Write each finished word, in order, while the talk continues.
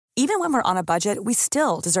Even when we're on a budget, we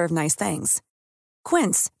still deserve nice things.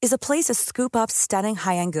 Quince is a place to scoop up stunning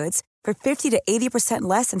high-end goods for 50 to 80%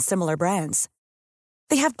 less than similar brands.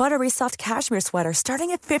 They have buttery soft cashmere sweaters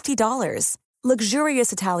starting at $50,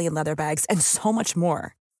 luxurious Italian leather bags, and so much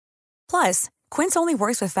more. Plus, Quince only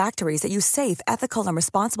works with factories that use safe, ethical, and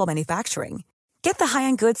responsible manufacturing. Get the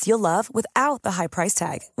high-end goods you'll love without the high price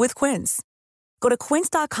tag with Quince. Go to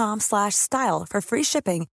quince.com/style for free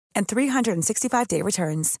shipping and 365-day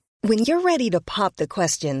returns. When you're ready to pop the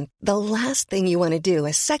question, the last thing you want to do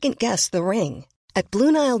is second-guess the ring. At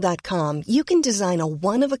BlueNile.com, you can design a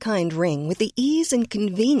one-of-a-kind ring with the ease and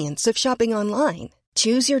convenience of shopping online.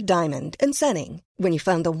 Choose your diamond and setting. When you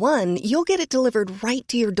find the one, you'll get it delivered right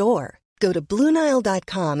to your door. Go to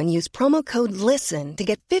BlueNile.com and use promo code LISTEN to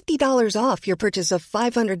get $50 off your purchase of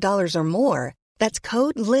 $500 or more. That's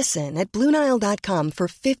code LISTEN at BlueNile.com for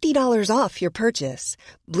 $50 off your purchase.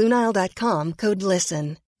 BlueNile.com, code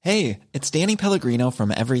LISTEN. Hey, it's Danny Pellegrino from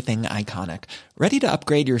Everything Iconic. Ready to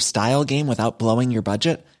upgrade your style game without blowing your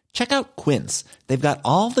budget? Check out Quince. They've got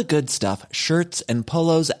all the good stuff, shirts and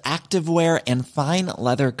polos, activewear, and fine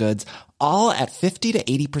leather goods, all at 50 to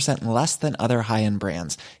 80% less than other high-end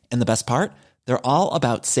brands. And the best part? They're all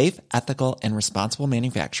about safe, ethical, and responsible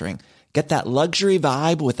manufacturing. Get that luxury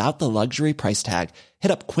vibe without the luxury price tag.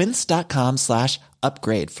 Hit up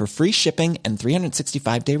quince.com/upgrade for free shipping and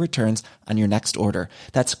 365-day returns on your next order.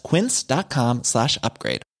 That's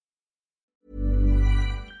quince.com/upgrade.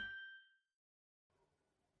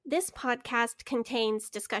 This podcast contains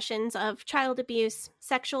discussions of child abuse,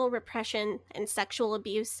 sexual repression and sexual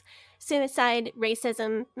abuse, suicide,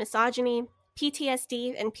 racism, misogyny,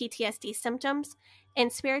 PTSD and PTSD symptoms,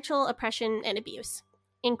 and spiritual oppression and abuse,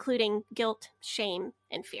 including guilt, shame,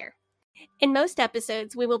 and fear. In most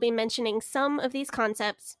episodes, we will be mentioning some of these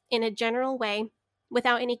concepts in a general way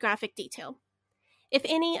without any graphic detail. If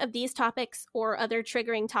any of these topics or other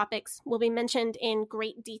triggering topics will be mentioned in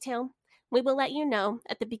great detail, we will let you know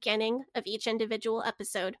at the beginning of each individual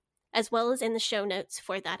episode, as well as in the show notes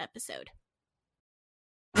for that episode.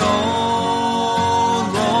 Rolling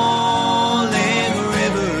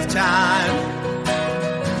river of time,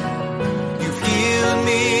 you've healed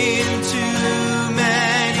me in too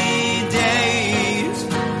many days.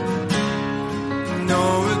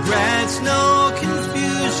 No regrets, no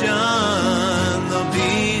confusion, there'll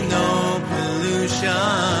be no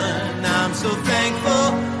pollution. I'm so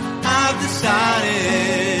thankful I've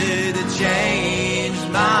decided to change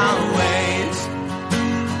my ways.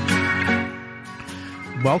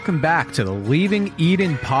 Welcome back to the Leaving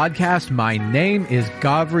Eden podcast. My name is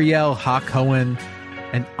Gavriel Hakohen,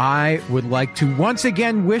 and I would like to once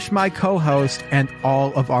again wish my co-host and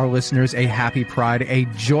all of our listeners a happy Pride, a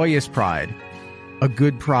joyous Pride, a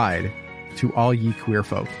good Pride to all ye queer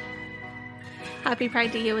folk. Happy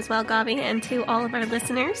Pride to you as well, Gavi, and to all of our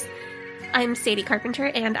listeners. I'm Sadie Carpenter,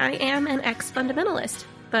 and I am an ex-fundamentalist,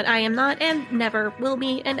 but I am not and never will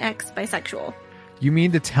be an ex-bisexual. You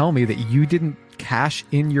mean to tell me that you didn't cash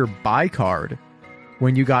in your bi card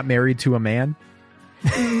when you got married to a man?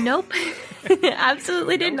 Nope.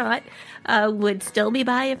 Absolutely did not. Would still be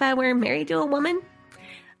bi if I were married to a woman.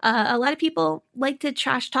 A lot of people like to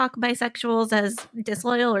trash talk bisexuals as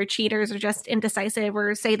disloyal or cheaters or just indecisive,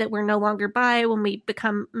 or say that we're no longer bi when we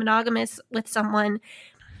become monogamous with someone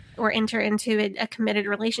or enter into a committed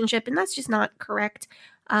relationship, and that's just not correct.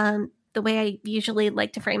 The way I usually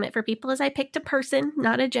like to frame it for people is I picked a person,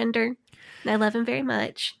 not a gender, and I love him very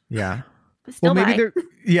much. Yeah. But still well, bi.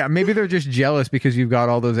 maybe they're just jealous because you've got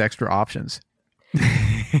all those extra options.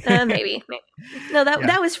 Maybe. No,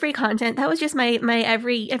 that was free content. That was just my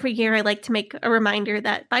every year I like to make a reminder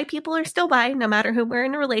that bi people are still bi, no matter who we're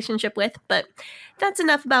in a relationship with. But that's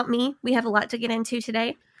enough about me. We have a lot to get into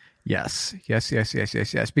today. Yes.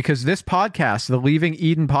 Because this podcast, the Leaving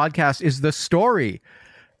Eden podcast, is the story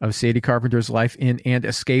of Sadie Carpenter's life in and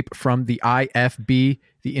escape from the IFB,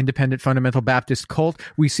 the Independent Fundamental Baptist cult.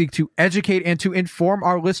 We seek to educate and to inform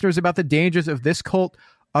our listeners about the dangers of this cult,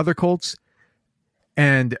 other cults,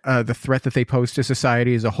 and the threat that they pose to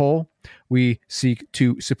society as a whole. We seek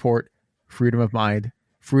to support freedom of mind,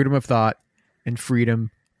 freedom of thought, and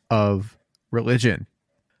freedom of religion.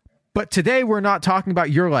 But today we're not talking about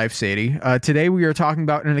your life, Sadie. Today we are talking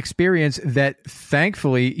about an experience that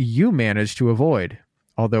thankfully you managed to avoid,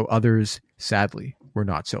 although others, sadly, were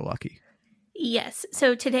not so lucky. Yes.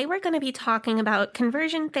 So today we're going to be talking about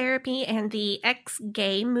conversion therapy and the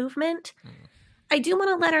ex-gay movement. I do want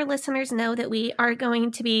to let our listeners know that we are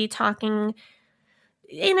going to be talking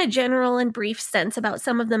in a general and brief sense about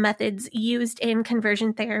some of the methods used in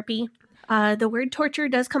conversion therapy. The word torture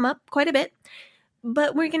does come up quite a bit,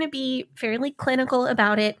 but we're going to be fairly clinical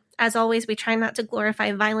about it. As always, we try not to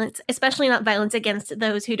glorify violence, especially not violence against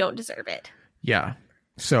those who don't deserve it. Yeah.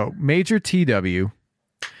 So, Major TW.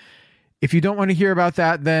 If you don't want to hear about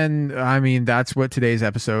that, then, I mean, that's what today's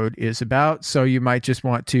episode is about. So you might just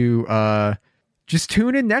want to just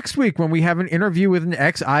tune in next week when we have an interview with an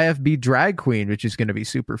ex-IFB drag queen, which is going to be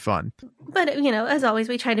super fun. But, you know, as always,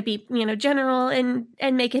 we try to be, you know, general and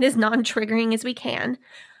make it as non-triggering as we can.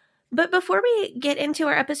 But before we get into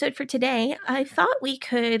our episode for today, I thought we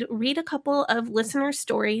could read a couple of listener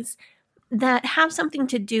stories that have something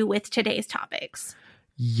to do with today's topics.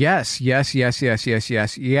 Yes.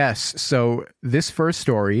 So this first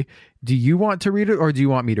story, do you want to read it or do you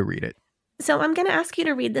want me to read it? So I'm going to ask you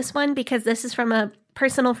to read this one because this is from a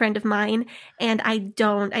personal friend of mine, and I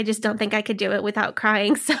just don't think I could do it without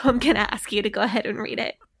crying. So I'm going to ask you to go ahead and read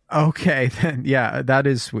it. Okay, then. Yeah, that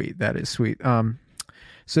is sweet.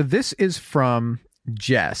 So this is from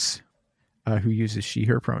Jess, who uses she,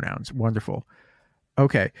 her pronouns. Wonderful.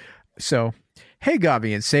 Okay. So, hey,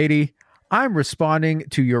 Gavi and Sadie, I'm responding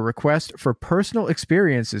to your request for personal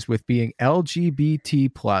experiences with being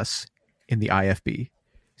LGBT plus in the IFB.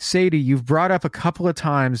 Sadie, you've brought up a couple of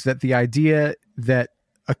times that the idea that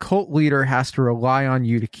a cult leader has to rely on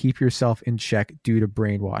you to keep yourself in check due to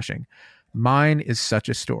brainwashing. Mine is such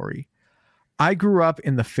a story. I grew up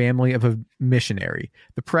in the family of a missionary.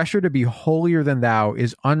 The pressure to be holier than thou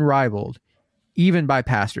is unrivaled, even by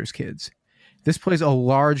pastors' kids. This plays a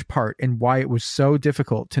large part in why it was so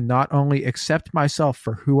difficult to not only accept myself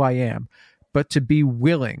for who I am, but to be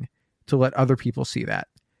willing to let other people see that.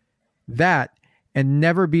 That, and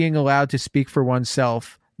never being allowed to speak for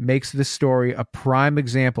oneself, makes this story a prime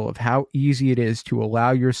example of how easy it is to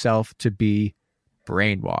allow yourself to be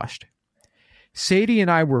brainwashed. Sadie and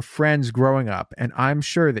I were friends growing up, and I'm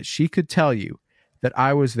sure that she could tell you that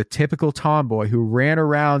I was the typical tomboy who ran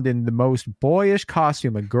around in the most boyish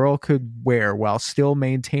costume a girl could wear while still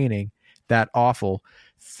maintaining that awful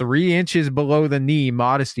 3 inches below the knee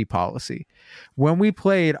modesty policy. When we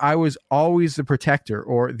played, I was always the protector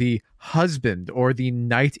or the husband or the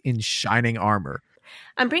knight in shining armor.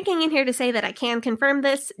 I'm bringing in here to say that I can confirm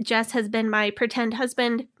this. Jess has been my pretend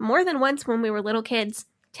husband more than once when we were little kids.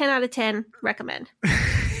 10 out of 10, recommend.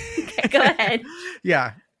 Okay, go ahead.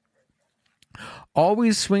 Yeah.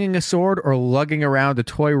 Always swinging a sword or lugging around a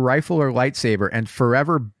toy rifle or lightsaber and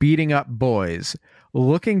forever beating up boys.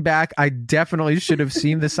 Looking back, I definitely should have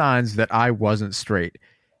seen the signs that I wasn't straight,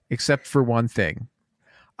 except for one thing.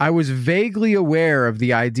 I was vaguely aware of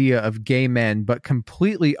the idea of gay men, but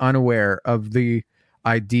completely unaware of the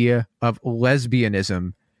idea of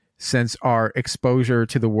lesbianism, since our exposure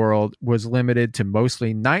to the world was limited to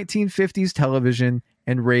mostly 1950s television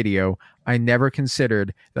and radio. I never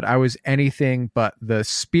considered that I was anything but the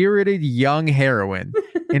spirited young heroine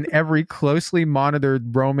in every closely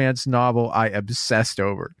monitored romance novel I obsessed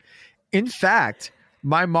over. In fact,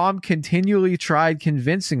 my mom continually tried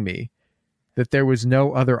convincing me that there was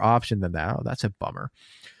no other option than that. Oh, that's a bummer.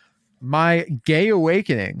 My gay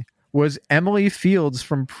awakening was Emily Fields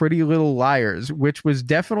from Pretty Little Liars, which was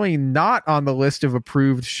definitely not on the list of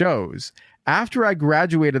approved shows. After I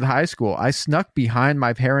graduated high school, I snuck behind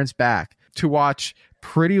my parents' back to watch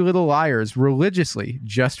Pretty Little Liars religiously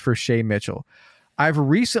just for Shay Mitchell. I've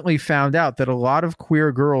recently found out that a lot of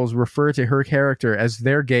queer girls refer to her character as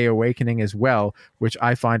their gay awakening as well, which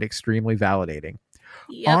I find extremely validating.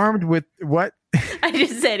 Yep. Armed with what? I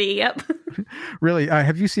just said yep. Really?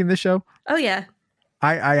 Have you seen this show? Oh, yeah.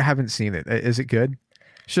 I haven't seen it. Is it good?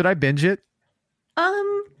 Should I binge it?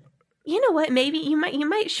 You know what? Maybe you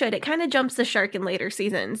might should. It kind of jumps the shark in later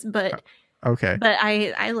seasons, but okay. But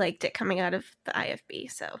I liked it coming out of the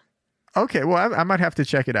IFB, so. Okay, well, I might have to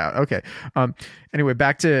check it out. Okay. Anyway,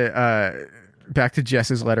 back to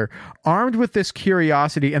Jess's letter. Armed with this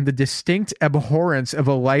curiosity and the distinct abhorrence of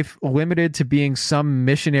a life limited to being some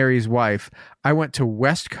missionary's wife, I went to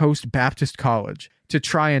West Coast Baptist College to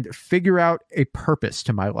try and figure out a purpose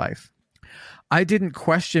to my life. I didn't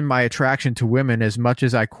question my attraction to women as much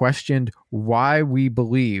as I questioned why we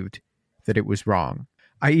believed that it was wrong.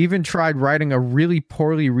 I even tried writing a really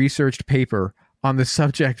poorly researched paper on the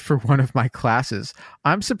subject for one of my classes.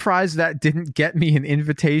 I'm surprised that didn't get me an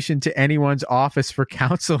invitation to anyone's office for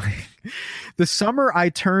counseling. The summer I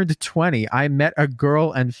turned 20, I met a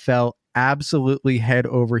girl and fell absolutely head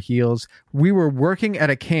over heels. We were working at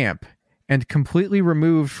a camp and completely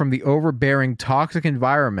removed from the overbearing, toxic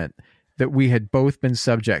environment that we had both been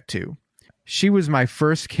subject to. She was my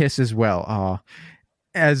first kiss as well.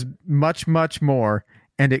 As much, much more,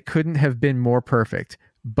 and it couldn't have been more perfect.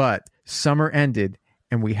 But summer ended,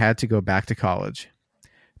 and we had to go back to college.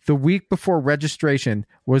 The week before registration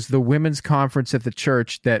was the women's conference at the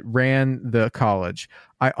church that ran the college.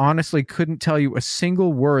 I honestly couldn't tell you a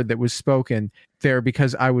single word that was spoken there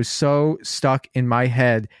because I was so stuck in my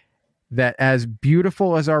head that as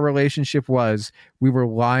beautiful as our relationship was, we were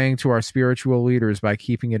lying to our spiritual leaders by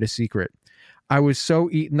keeping it a secret. I was so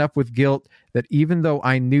eaten up with guilt that even though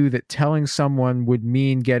I knew that telling someone would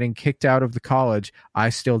mean getting kicked out of the college, I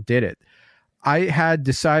still did it. I had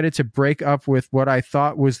decided to break up with what I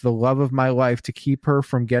thought was the love of my life to keep her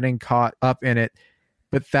from getting caught up in it,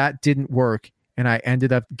 but that didn't work, and I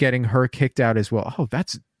ended up getting her kicked out as well. Oh,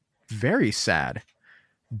 that's very sad.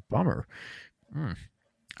 Bummer.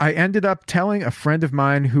 I ended up telling a friend of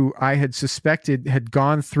mine who I had suspected had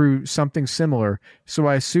gone through something similar, so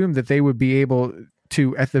I assumed that they would be able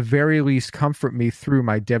to, at the very least, comfort me through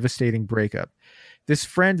my devastating breakup. This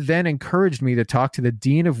friend then encouraged me to talk to the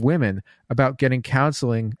Dean of Women about getting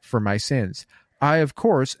counseling for my sins. I, of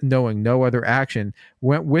course, knowing no other action,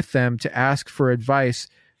 went with them to ask for advice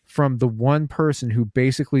from the one person who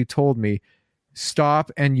basically told me,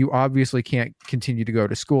 "Stop, and you obviously can't continue to go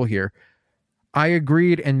to school here." I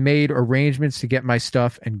agreed and made arrangements to get my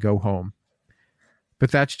stuff and go home. But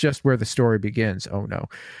that's just where the story begins. Oh no.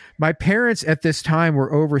 My parents at this time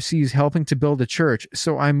were overseas helping to build a church,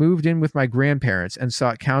 so I moved in with my grandparents and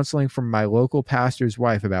sought counseling from my local pastor's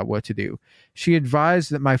wife about what to do. She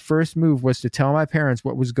advised that my first move was to tell my parents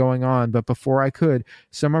what was going on, but before I could,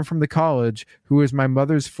 someone from the college, who was my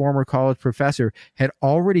mother's former college professor, had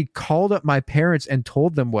already called up my parents and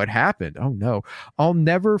told them what happened. Oh no. I'll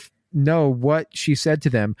never know what she said to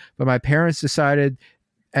them, but my parents decided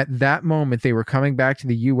at that moment they were coming back to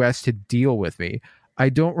the U.S. to deal with me. I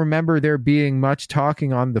don't remember there being much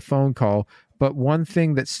talking on the phone call, but one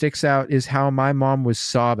thing that sticks out is how my mom was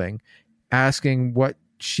sobbing, asking what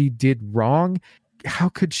she did wrong. How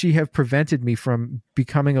could she have prevented me from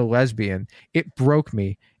becoming a lesbian? It broke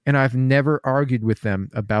me, and I've never argued with them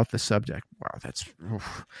about the subject. Wow, that's...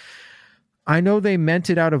 Oof. I know they meant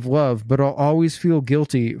it out of love, but I'll always feel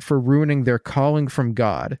guilty for ruining their calling from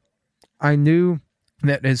God. I knew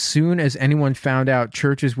that as soon as anyone found out,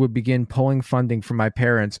 churches would begin pulling funding from my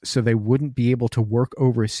parents so they wouldn't be able to work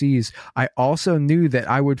overseas. I also knew that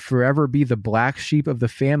I would forever be the black sheep of the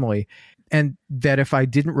family, and that if I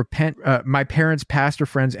didn't repent, my parents' pastor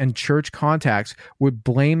friends and church contacts would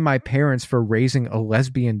blame my parents for raising a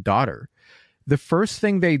lesbian daughter. The first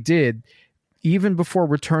thing they did, even before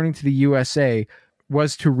returning to the USA,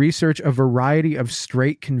 was to research a variety of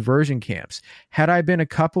straight conversion camps. Had I been a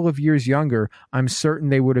couple of years younger, I'm certain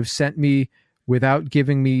they would have sent me without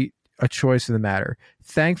giving me a choice in the matter.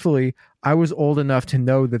 Thankfully, I was old enough to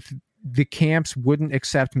know that the camps wouldn't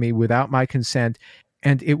accept me without my consent,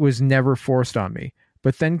 and it was never forced on me.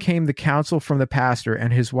 But then came the counsel from the pastor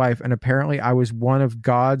and his wife, and apparently I was one of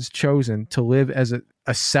God's chosen to live as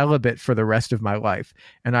a celibate for the rest of my life,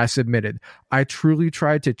 and I submitted. I truly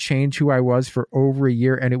tried to change who I was for over a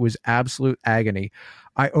year, and it was absolute agony.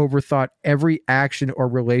 I overthought every action or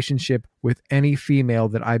relationship with any female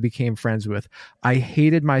that I became friends with. I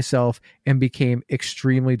hated myself and became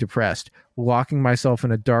extremely depressed, locking myself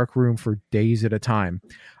in a dark room for days at a time.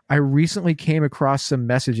 I recently came across some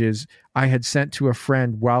messages I had sent to a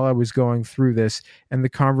friend while I was going through this, and the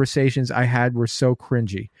conversations I had were so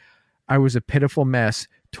cringy. I was a pitiful mess,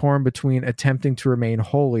 torn between attempting to remain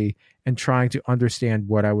holy and trying to understand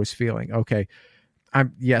what I was feeling. Okay,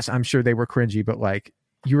 I'm sure they were cringy, but like,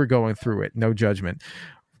 you were going through it, no judgment.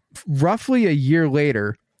 Roughly a year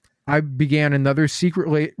later, I began another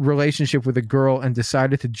secret relationship with a girl and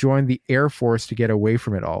decided to join the Air Force to get away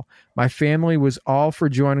from it all. My family was all for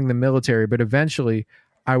joining the military, but eventually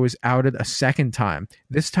I was outed a second time,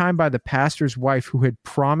 this time by the pastor's wife, who had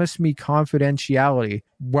promised me confidentiality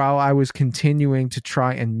while I was continuing to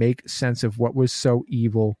try and make sense of what was so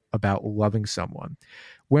evil about loving someone.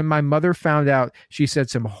 When my mother found out, she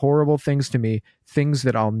said some horrible things to me, things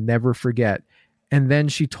that I'll never forget. And then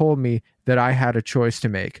she told me that I had a choice to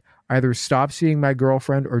make. Either stop seeing my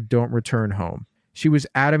girlfriend or don't return home. She was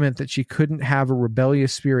adamant that she couldn't have a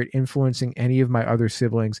rebellious spirit influencing any of my other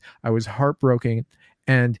siblings. I was heartbroken,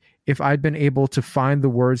 and if I'd been able to find the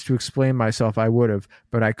words to explain myself, I would have,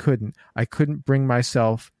 but I couldn't. I couldn't bring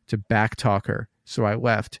myself to backtalk her, so I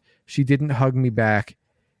left. She didn't hug me back,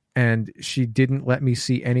 and she didn't let me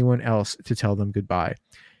see anyone else to tell them goodbye.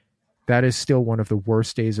 That is still one of the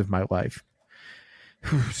worst days of my life.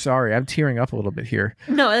 Sorry, I'm tearing up a little bit here.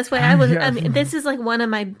 No, that's why I was. Yeah. I mean, this is like one of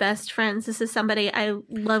my best friends. This is somebody I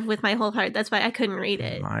love with my whole heart. That's why I couldn't read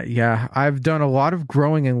it. Yeah, I've done a lot of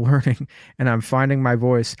growing and learning, and I'm finding my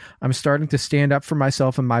voice. I'm starting to stand up for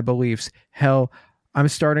myself and my beliefs. Hell, I'm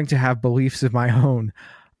starting to have beliefs of my own.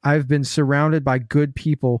 I've been surrounded by good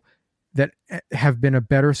people that have been a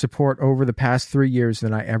better support over the past 3 years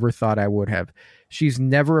than I ever thought I would have. She's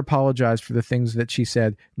never apologized for the things that she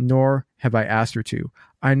said, nor have I asked her to.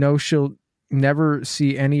 I know she'll never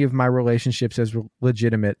see any of my relationships as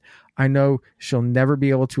legitimate. I know she'll never be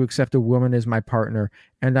able to accept a woman as my partner,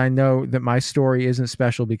 and I know that my story isn't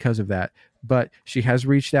special because of that. But she has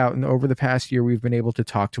reached out, and over the past year, we've been able to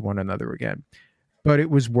talk to one another again. But it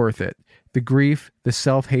was worth it. The grief, the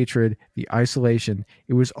self-hatred, the isolation,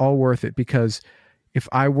 it was all worth it, because if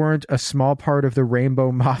I weren't a small part of the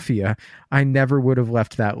Rainbow Mafia, I never would have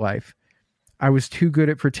left that life. I was too good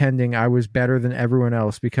at pretending I was better than everyone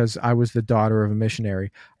else because I was the daughter of a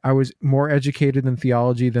missionary. I was more educated in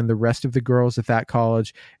theology than the rest of the girls at that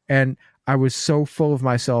college, and I was so full of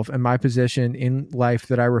myself and my position in life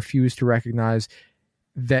that I refused to recognize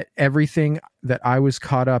that everything that I was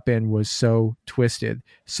caught up in was so twisted.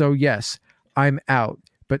 So yes, I'm out,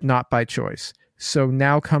 but not by choice. So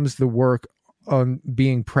now comes the work on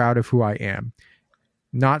being proud of who I am.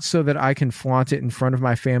 Not so that I can flaunt it in front of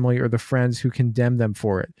my family or the friends who condemn them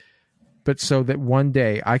for it, but so that one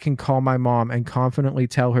day I can call my mom and confidently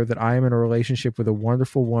tell her that I am in a relationship with a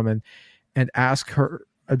wonderful woman and ask her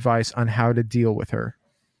advice on how to deal with her.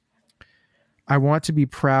 I want to be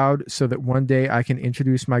proud so that one day I can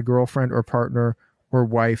introduce my girlfriend or partner or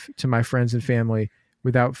wife to my friends and family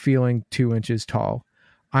without feeling 2 inches tall.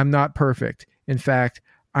 I'm not perfect. In fact,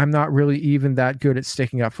 I'm not really even that good at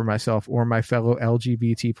sticking up for myself or my fellow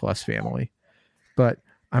LGBT plus family. But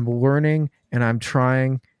I'm learning and I'm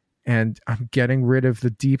trying, and I'm getting rid of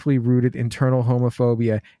the deeply rooted internal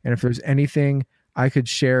homophobia. And if there's anything I could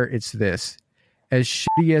share, it's this. As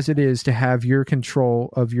shitty as it is to have your control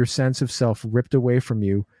of your sense of self ripped away from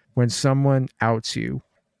you when someone outs you,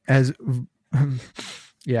 as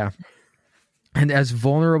yeah, and as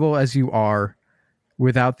vulnerable as you are,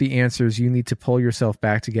 without the answers, you need to pull yourself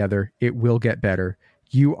back together. It will get better.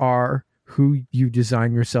 You are who you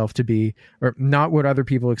design yourself to be, or not what other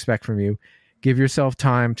people expect from you. Give yourself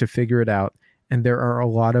time to figure it out. And there are a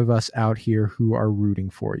lot of us out here who are rooting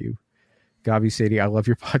for you. Gavi Sadie, I love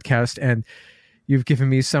your podcast, and you've given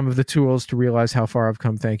me some of the tools to realize how far I've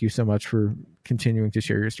come. Thank you so much for continuing to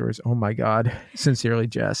share your stories. Oh my God. Sincerely,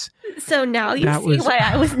 Jess. So now you see why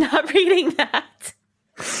I was not reading that.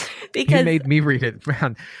 Because you made me read it,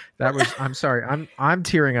 man. That was, I'm sorry. I'm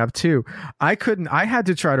tearing up too. I had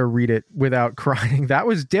to try to read it without crying. That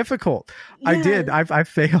was difficult. Yeah. I did. I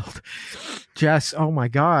failed. Jess, oh my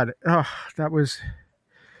God. Oh, that was,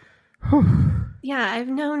 whew. Yeah, I've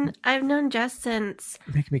known Jess since,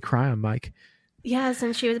 making me cry on Mike. Yeah,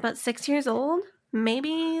 since she was about 6 years old,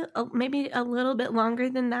 maybe a little bit longer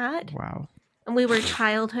than that. Wow. And we were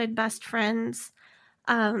childhood best friends.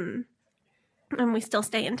 And we still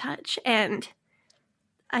stay in touch. And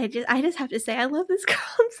I just have to say, I love this girl.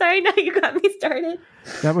 I'm sorry, now you got me started.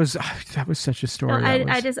 That was such a story. No,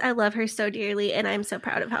 I love her so dearly, and I'm so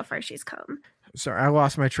proud of how far she's come. Sorry, I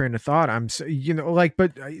lost my train of thought. I'm so,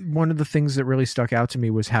 but one of the things that really stuck out to me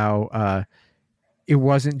was how it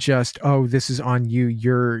wasn't just, oh, this is on you,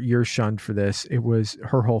 you're shunned for this. It was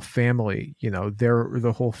her whole family,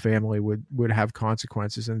 the whole family would have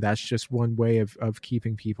consequences, and that's just one way of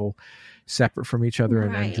keeping people separate from each other,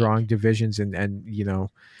 right, and drawing divisions and.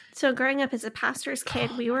 So growing up as a pastor's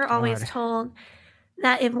kid, we were always told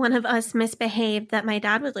that if one of us misbehaved, that my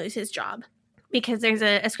dad would lose his job, because there's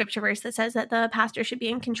a scripture verse that says that the pastor should be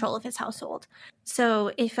in control of his household.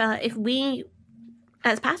 So if we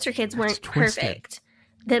as pastor kids weren't perfect,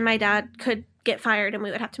 then my dad could get fired and we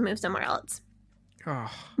would have to move somewhere else.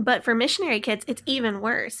 Oh. But for missionary kids, it's even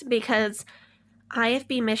worse, because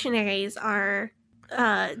IFB missionaries are,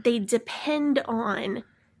 they depend on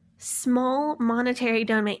small monetary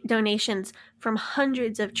donations from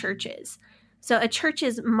hundreds of churches. So a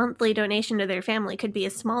church's monthly donation to their family could be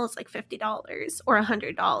as small as like $50 or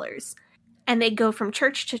 $100. And they go from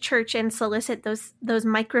church to church and solicit those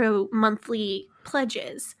micro monthly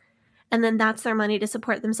pledges. And then that's their money to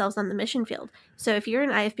support themselves on the mission field. So if you're an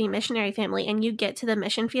IFB missionary family and you get to the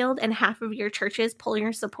mission field and half of your churches pull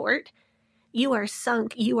your support, you are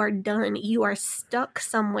sunk. You are done. You are stuck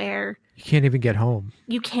somewhere. You can't even get home.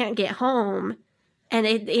 You can't get home. And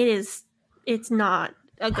it's not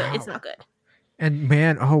a good, wow. It's not good. And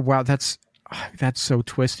man, oh wow, that's so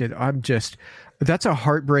twisted. That's a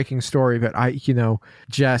heartbreaking story that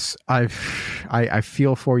Jess, I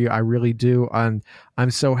feel for you. I really do. I'm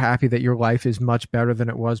so happy that your life is much better than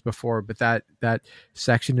it was before. But that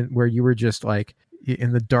section where you were just like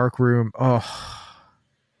in the dark room, oh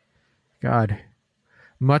God,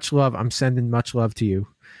 much love. I'm sending much love to you.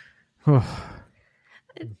 Oh.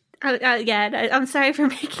 I'm sorry for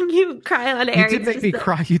making you cry on air. You did make me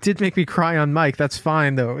cry. You did make me cry on mic. That's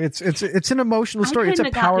fine though. It's an emotional story. It's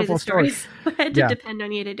a powerful story. I had to depend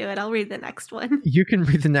on you to do it. I'll read the next one. You can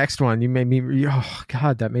read the next one. You made me. Oh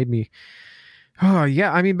God, that made me. Oh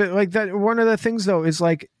yeah. I mean, but like that. One of the things though is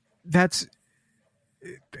like that's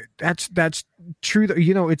true.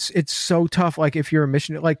 You know, it's so tough. Like if you're a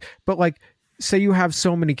missionary, like, but like, say you have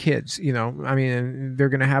so many kids. You know, I mean, they're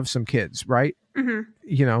gonna have some kids, right? Mm-hmm.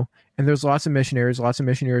 You know, and there's lots of missionaries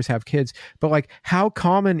have kids, but like how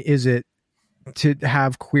common is it to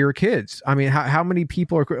have queer kids? I mean, how many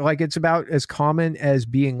people are like, it's about as common as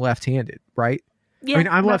being left-handed, right? Yeah, I mean,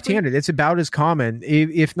 I'm left-handed. It's about as common,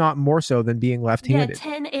 if not more so, than being left-handed.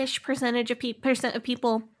 Yeah, 10-ish percentage of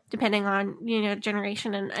people, depending on, you know,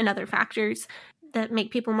 generation and other factors that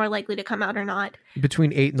make people more likely to come out or not.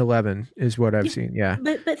 Between 8 and 11 is what I've seen. Yeah.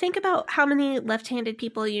 But think about how many left-handed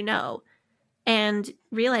people you know, and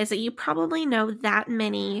realize that you probably know that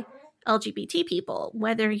many LGBT people,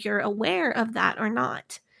 whether you're aware of that or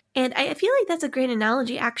not. And I feel like that's a great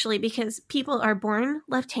analogy, actually, because people are born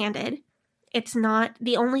left-handed. It's not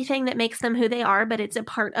the only thing that makes them who they are, but it's a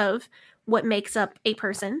part of what makes up a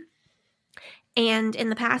person. And in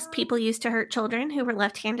the past, people used to hurt children who were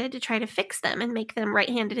left-handed to try to fix them and make them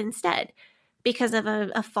right-handed instead, because of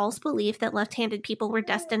a false belief that left-handed people were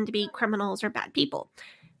destined to be criminals or bad people.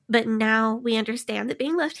 But now we understand that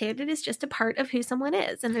being left-handed is just a part of who someone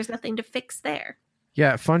is, and there's nothing to fix there.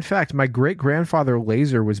 Yeah, fun fact, my great-grandfather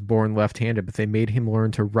Laser was born left-handed, but they made him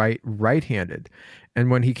learn to write right-handed.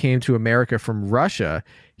 And when he came to America from Russia,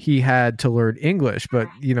 he had to learn English, but,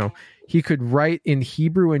 you know, he could write in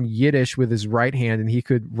Hebrew and Yiddish with his right hand, and he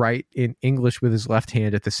could write in English with his left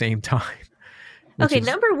hand at the same time. Okay,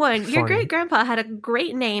 number one, your great-grandpa had a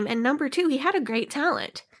great name, and number two, he had a great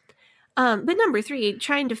talent. But number three,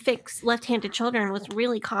 trying to fix left-handed children was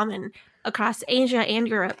really common across Asia and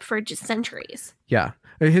Europe for just centuries. Yeah.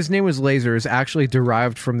 His name was Laser, is actually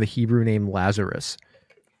derived from the Hebrew name Lazarus.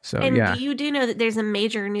 So, and yeah. You do know that there's a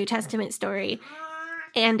major New Testament story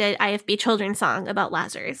and an IFB children's song about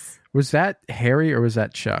Lazarus. Was that Harry or was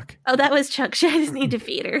that Chuck? Oh, that was Chuck. I just need to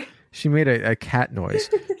feed her. She made a cat noise.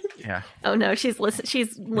 Yeah. Oh no, she's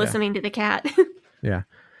listening to the cat. Yeah.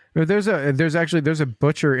 There's a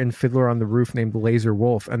butcher in Fiddler on the Roof named Laser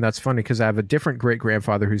Wolf, and that's funny because I have a different great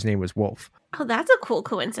grandfather whose name was Wolf. Oh, that's a cool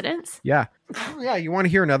coincidence. Yeah. Yeah, you want to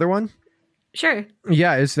hear another one? Sure.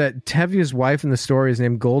 Yeah, is that Tevye's wife in the story is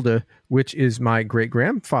named Golda, which is my great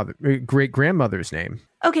grandmother's name.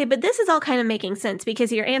 Okay, but this is all kind of making sense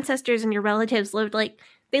because your ancestors and your relatives lived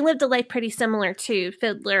a life pretty similar to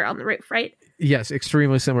Fiddler on the Roof, right? Yes,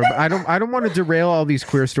 extremely similar. But I don't want to derail all these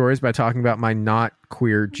queer stories by talking about my not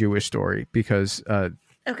queer Jewish story because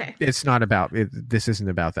okay, it's not about it. This isn't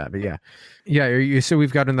about that. But yeah. So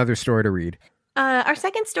we've got another story to read. Our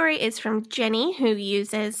second story is from Jenny, who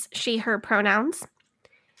uses she, her pronouns.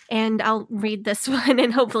 And I'll read this one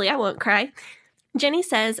and hopefully I won't cry. Jenny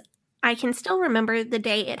says, I can still remember the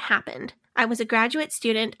day it happened. I was a graduate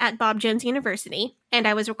student at Bob Jones University, and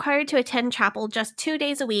I was required to attend chapel just 2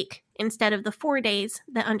 days a week instead of the 4 days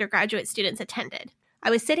that undergraduate students attended. I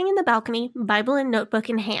was sitting in the balcony, Bible and notebook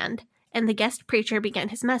in hand, and the guest preacher began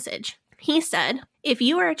his message. He said, if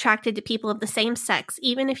you are attracted to people of the same sex,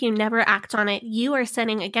 even if you never act on it, you are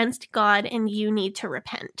sinning against God and you need to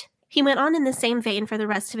repent. He went on in the same vein for the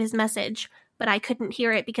rest of his message, but I couldn't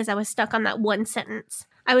hear it because I was stuck on that one sentence.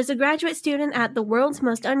 I was a graduate student at the world's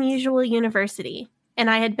most unusual university, and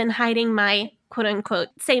I had been hiding my quote-unquote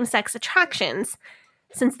same-sex attractions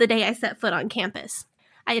since the day I set foot on campus.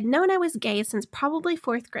 I had known I was gay since probably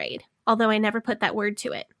 4th grade, although I never put that word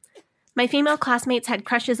to it. My female classmates had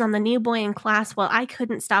crushes on the new boy in class while I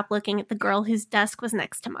couldn't stop looking at the girl whose desk was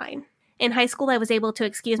next to mine. In high school, I was able to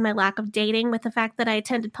excuse my lack of dating with the fact that I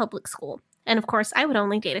attended public school, and of course, I would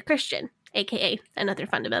only date a Christian, aka another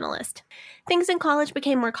fundamentalist. Things in college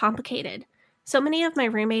became more complicated. So many of my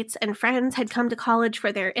roommates and friends had come to college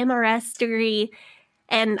for their MRS degree,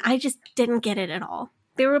 and I just didn't get it at all.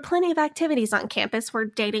 There were plenty of activities on campus where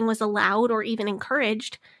dating was allowed or even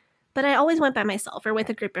encouraged, but I always went by myself or with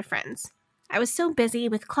a group of friends. I was so busy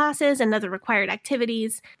with classes and other required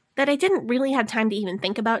activities that I didn't really have time to even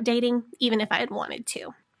think about dating, even if I had wanted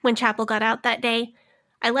to. When chapel got out that day,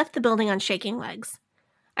 I left the building on shaking legs.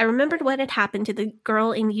 I remembered what had happened to the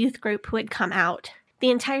girl in youth group who had come out. The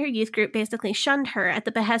entire youth group basically shunned her at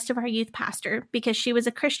the behest of our youth pastor because she was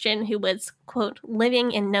a Christian who was, quote,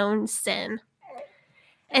 living in known sin.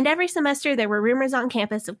 And every semester there were rumors on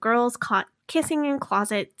campus of girls caught kissing in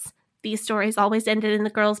closets. These stories always ended in the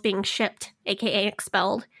girls being shipped, aka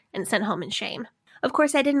expelled, and sent home in shame. Of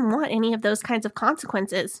course, I didn't want any of those kinds of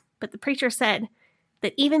consequences, but the preacher said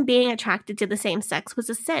that even being attracted to the same sex was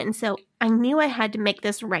a sin, so I knew I had to make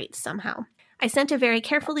this right somehow. I sent a very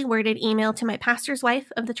carefully worded email to my pastor's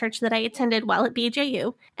wife of the church that I attended while at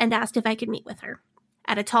BJU and asked if I could meet with her.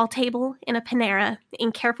 At a tall table in a Panera,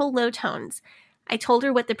 in careful low tones, I told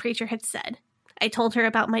her what the preacher had said. I told her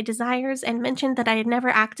about my desires and mentioned that I had never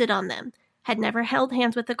acted on them, had never held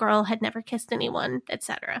hands with a girl, had never kissed anyone,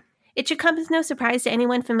 etc. It should come as no surprise to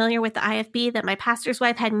anyone familiar with the IFB that my pastor's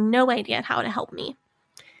wife had no idea how to help me.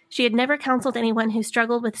 She had never counseled anyone who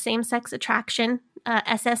struggled with same-sex attraction,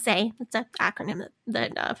 SSA, that's an acronym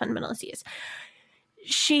that fundamentalists use.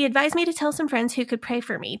 She advised me to tell some friends who could pray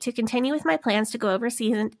for me, to continue with my plans to go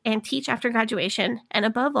overseas and teach after graduation, and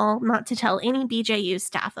above all, not to tell any BJU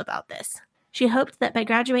staff about this. She hoped that by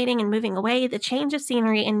graduating and moving away, the change of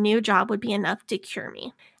scenery and new job would be enough to cure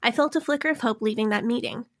me. I felt a flicker of hope leaving that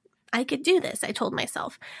meeting. I could do this, I told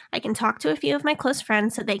myself. I can talk to a few of my close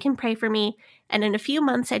friends so they can pray for me, and in a few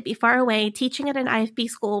months I'd be far away teaching at an IFB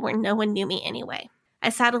school where no one knew me anyway. I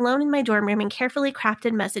sat alone in my dorm room and carefully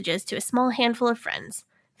crafted messages to a small handful of friends,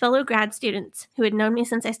 fellow grad students who had known me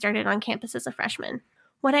since I started on campus as a freshman.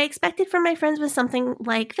 What I expected from my friends was something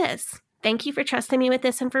like this. Thank you for trusting me with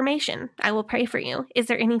this information. I will pray for you. Is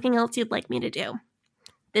there anything else you'd like me to do?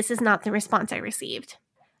 This is not the response I received.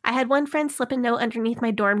 I had one friend slip a note underneath my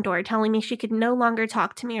dorm door telling me she could no longer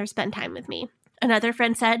talk to me or spend time with me. Another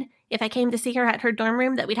friend said if I came to see her at her dorm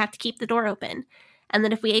room that we'd have to keep the door open, and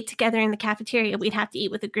that if we ate together in the cafeteria, we'd have to eat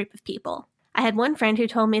with a group of people. I had one friend who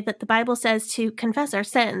told me that the Bible says to confess our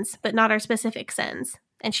sins, but not our specific sins,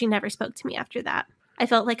 and she never spoke to me after that. I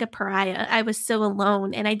felt like a pariah. I was so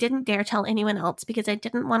alone, and I didn't dare tell anyone else because I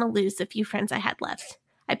didn't want to lose the few friends I had left.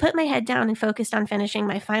 I put my head down and focused on finishing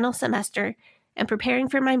my final semester and preparing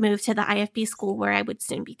for my move to the IFB school where I would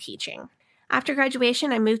soon be teaching. After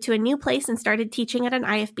graduation, I moved to a new place and started teaching at an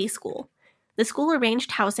IFB school. The school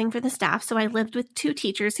arranged housing for the staff, so I lived with 2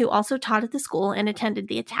 teachers who also taught at the school and attended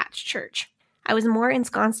the attached church. I was more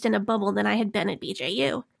ensconced in a bubble than I had been at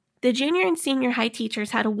BJU. The junior and senior high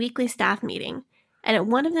teachers had a weekly staff meeting, and at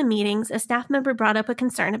one of the meetings, a staff member brought up a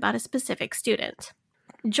concern about a specific student.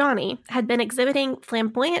 Johnny had been exhibiting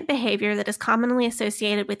flamboyant behavior that is commonly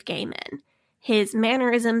associated with gay men. His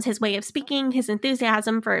mannerisms, his way of speaking, his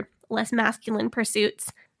enthusiasm for less masculine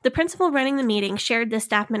pursuits. The principal running the meeting shared the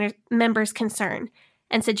staff member's concern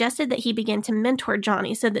and suggested that he begin to mentor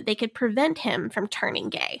Johnny so that they could prevent him from turning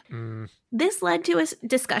gay. This led to a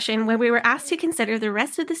discussion where we were asked to consider the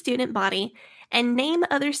rest of the student body and name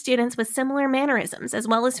other students with similar mannerisms, as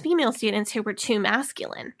well as female students who were too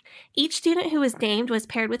masculine. Each student who was named was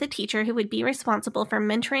paired with a teacher who would be responsible for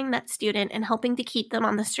mentoring that student and helping to keep them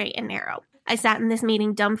on the straight and narrow. I sat in this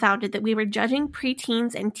meeting dumbfounded that we were judging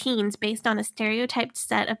preteens and teens based on a stereotyped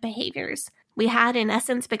set of behaviors. We had, in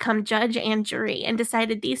essence, become judge and jury and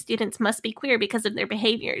decided these students must be queer because of their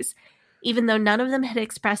behaviors, even though none of them had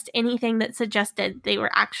expressed anything that suggested they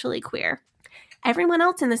were actually queer. Everyone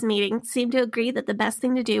else in this meeting seemed to agree that the best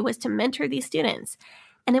thing to do was to mentor these students,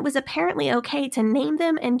 and it was apparently okay to name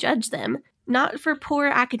them and judge them, not for poor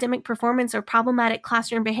academic performance or problematic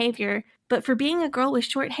classroom behavior, but for being a girl with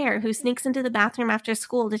short hair who sneaks into the bathroom after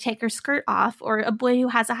school to take her skirt off, or a boy who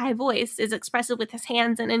has a high voice, is expressive with his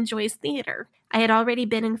hands, and enjoys theater. I had already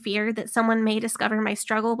been in fear that someone may discover my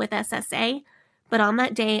struggle with SSA, but on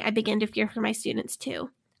that day, I began to fear for my students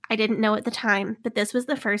too. I didn't know at the time, but this was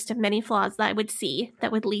the first of many flaws that I would see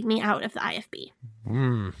that would lead me out of the IFB.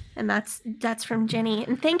 And that's from Jenny.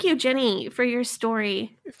 And thank you, Jenny, for your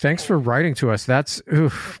story. Thanks for writing to us. That's,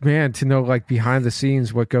 man, to know like behind the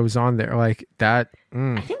scenes what goes on there like that.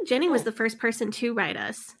 I think Jenny was the first person to write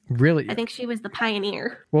us. Really? I think she was the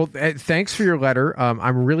pioneer. Well, thanks for your letter.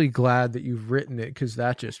 I'm really glad that you've written it because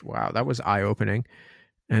that just, wow, that was eye-opening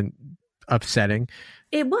and upsetting.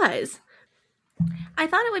 It was. I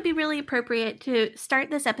thought it would be really appropriate to start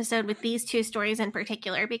this episode with these 2 stories in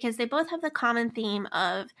particular because they both have the common theme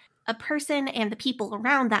of a person and the people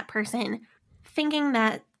around that person thinking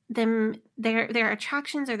that their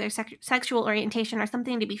attractions or their sexual orientation are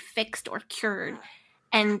something to be fixed or cured,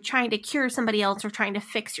 and trying to cure somebody else or trying to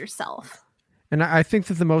fix yourself. And I think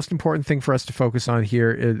that the most important thing for us to focus on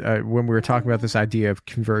here is, when we were talking about this idea of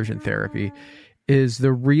conversion therapy, is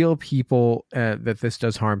the real people that this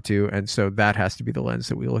does harm to. And so that has to be the lens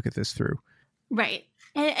that we look at this through. Right.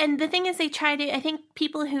 And the thing is, they try to, I think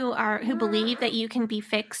people who believe that you can be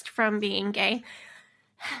fixed from being gay,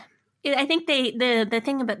 I think the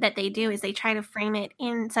thing about that they do is they try to frame it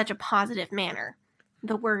in such a positive manner.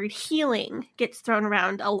 The word healing gets thrown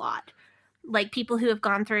around a lot. Like people who have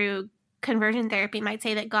gone through conversion therapy might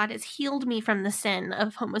say that God has healed me from the sin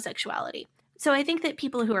of homosexuality. So I think that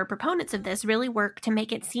people who are proponents of this really work to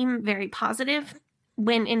make it seem very positive,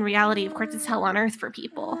 when in reality, of course, it's hell on earth for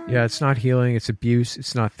people. Yeah, it's not healing, it's abuse,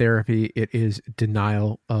 it's not therapy, it is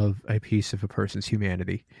denial of a piece of a person's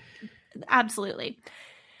humanity. Absolutely.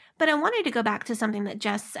 But I wanted to go back to something that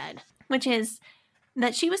Jess said, which is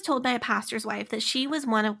that she was told by a pastor's wife that she was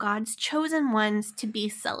one of God's chosen ones to be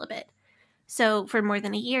celibate. So for more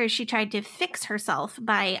than a year, she tried to fix herself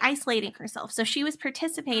by isolating herself. So she was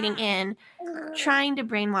participating in trying to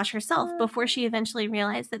brainwash herself before she eventually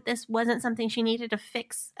realized that this wasn't something she needed to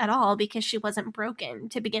fix at all because she wasn't broken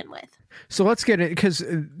to begin with. So let's get it, because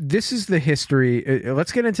this is the history.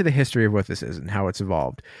 Let's get into the history of what this is and how it's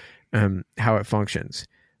evolved, how it functions.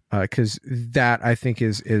 Because that, I think,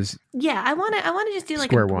 is yeah. I want to just do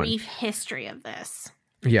like a brief history of this.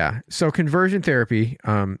 Yeah. So conversion therapy,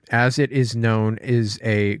 as it is known, is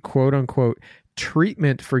a quote unquote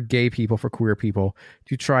treatment for gay people, for queer people,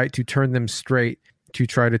 to try to turn them straight, to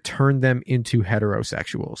try to turn them into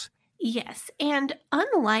heterosexuals. Yes. And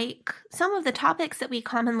unlike some of the topics that we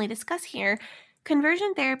commonly discuss here,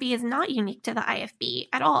 conversion therapy is not unique to the IFB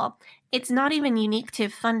at all. It's not even unique to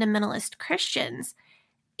fundamentalist Christians.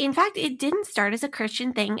 In fact, it didn't start as a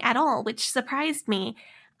Christian thing at all, which surprised me.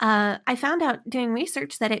 I found out doing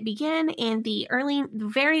research that it began in the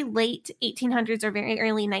very late 1800s or very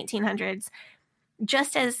early 1900s,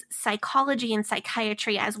 just as psychology and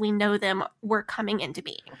psychiatry as we know them were coming into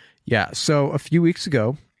being. Yeah. So a few weeks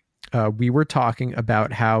ago, we were talking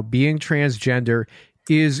about how being transgender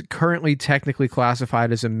is currently technically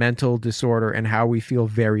classified as a mental disorder and how we feel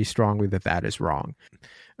very strongly that that is wrong.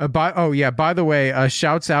 By the way,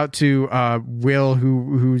 shouts out to Will,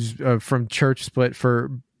 who's from Church Split, for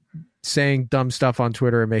saying dumb stuff on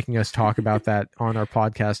Twitter and making us talk about that on our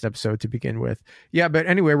podcast episode to begin with. Yeah, but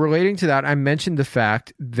anyway, relating to that, I mentioned the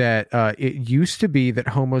fact that it used to be that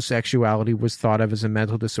homosexuality was thought of as a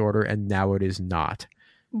mental disorder, and now it is not.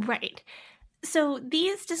 Right. So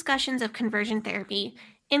these discussions of conversion therapy,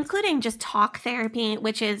 including just talk therapy,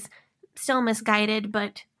 which is still misguided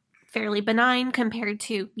but fairly benign compared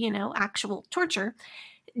to, actual torture,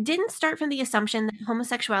 didn't start from the assumption that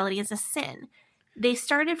homosexuality is a sin. They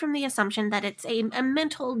started from the assumption that it's a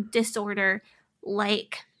mental disorder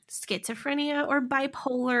like schizophrenia or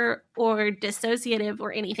bipolar or dissociative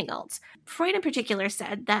or anything else. Freud in particular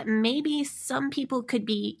said that maybe some people could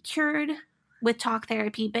be cured with talk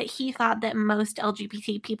therapy, but he thought that most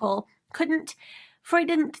LGBT people couldn't. Freud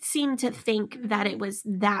didn't seem to think that it was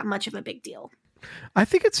that much of a big deal. I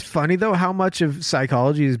think it's funny, though, how much of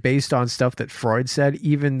psychology is based on stuff that Freud said,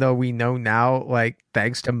 even though we know now, like,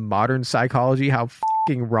 thanks to modern psychology, how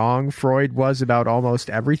fucking wrong Freud was about almost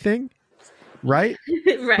everything. Right?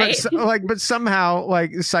 Right. But somehow,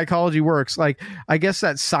 like, psychology works. Like, I guess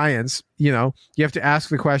that's science, you have to ask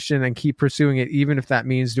the question and keep pursuing it, even if that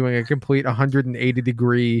means doing a complete 180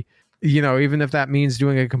 degree, even if that means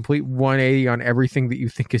doing a complete 180 on everything that you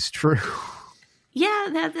think is true. Yeah,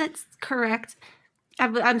 that's correct.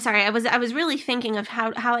 I'm sorry. I was really thinking of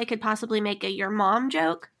how I could possibly make a your mom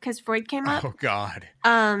joke because Freud came up. Oh God.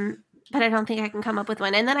 But I don't think I can come up with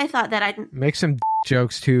one. And then I thought that I'd make some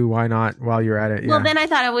jokes too. Why not? While you're at it. Well, then I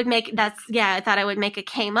thought I would make I would make a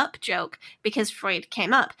came up joke because Freud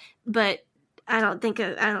came up. But I don't think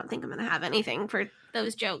I'm going to have anything for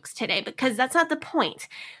those jokes today because that's not the point.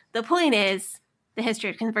 The point is the history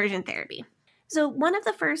of conversion therapy. So one of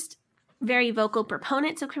the first very vocal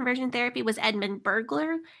proponents of conversion therapy was Edmund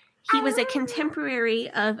Bergler. He was a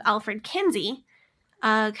contemporary of Alfred Kinsey,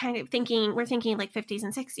 we're thinking like 50s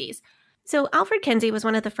and 60s. So Alfred Kinsey was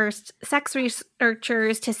one of the first sex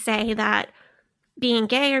researchers to say that being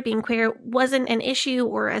gay or being queer wasn't an issue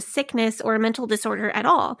or a sickness or a mental disorder at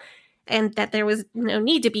all, and that there was no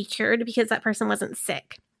need to be cured because that person wasn't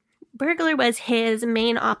sick. Bergler was his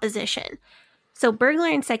main opposition. So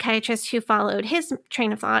Bergler and psychiatrists who followed his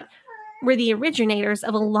train of thought were the originators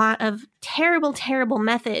of a lot of terrible, terrible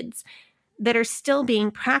methods that are still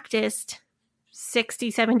being practiced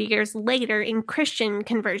 60, 70 years later in Christian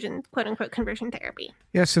conversion, quote unquote, conversion therapy.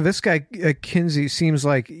 Yeah. So this guy, Kinsey, seems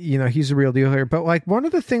like, he's a real deal here. But like one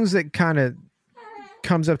of the things that kind of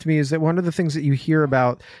comes up to me is that one of the things that you hear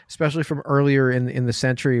about, especially from earlier in the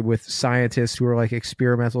century with scientists who are like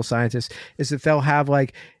experimental scientists, is that they'll have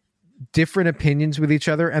like different opinions with each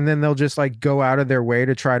other, and then they'll just like go out of their way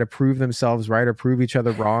to try to prove themselves right or prove each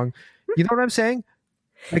other wrong. You know what I'm saying?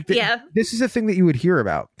 Like this is a thing that you would hear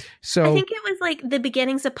about. So I think it was like the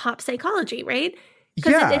beginnings of pop psychology, right?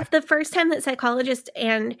 Because it's the first time that psychologists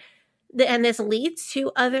and this leads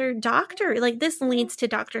to other doctor, like this leads to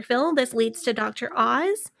Dr. Phil, this leads to Dr.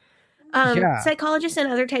 Oz. Psychologists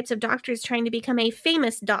and other types of doctors trying to become a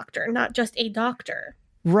famous doctor, not just a doctor.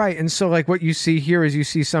 Right. And so like what you see here is you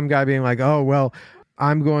see some guy being like, oh, well,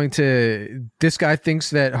 this guy thinks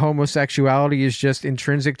that homosexuality is just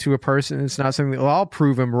intrinsic to a person. It's not something that, well, I'll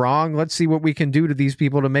prove him wrong. Let's see what we can do to these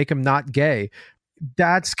people to make them not gay.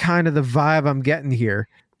 That's kind of the vibe I'm getting here.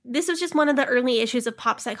 This was just one of the early issues of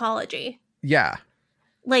pop psychology. Yeah.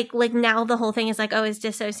 Like now the whole thing is like, oh, is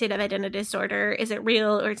dissociative identity disorder, is it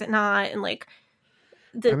real or is it not? And like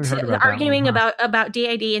the arguing about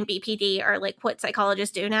DID and BPD are like what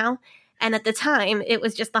psychologists do now. And at the time, it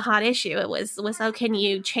was just the hot issue. It was how can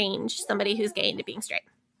you change somebody who's gay into being straight?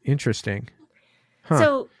 Interesting. Huh.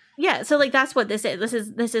 So yeah, so like that's what this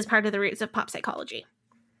is. This is part of the roots of pop psychology.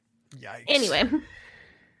 Yikes. Anyway,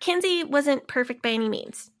 Kinsey wasn't perfect by any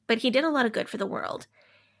means, but he did a lot of good for the world.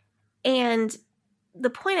 And the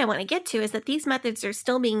point I want to get to is that these methods are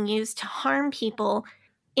still being used to harm people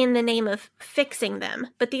in the name of fixing them.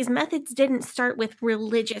 But these methods didn't start with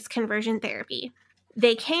religious conversion therapy.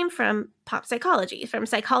 They came from pop psychology, from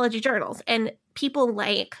psychology journals, and people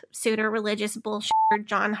like pseudo-religious bullshitter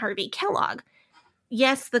John Harvey Kellogg.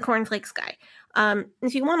 Yes, the cornflakes guy.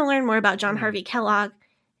 If you want to learn more about John Harvey Kellogg,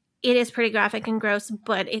 it is pretty graphic and gross,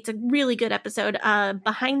 but it's a really good episode.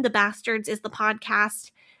 Behind the Bastards is the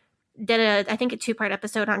podcast. Did I think a 2-part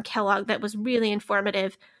episode on Kellogg that was really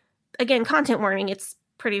informative. Again, content warning, it's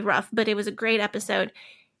pretty rough, but it was a great episode.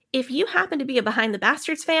 If you happen to be a Behind the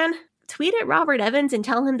Bastards fan, tweet at Robert Evans and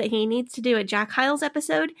tell him that he needs to do a Jack Hyles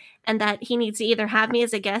episode and that he needs to either have me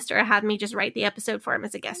as a guest or have me just write the episode for him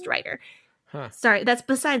as a guest writer. Huh. Sorry, that's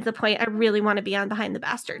besides the point. I really want to be on Behind the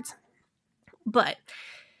Bastards. But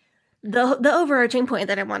the overarching point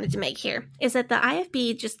that I wanted to make here is that the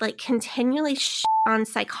IFB just like continually on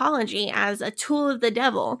psychology as a tool of the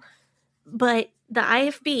devil, but the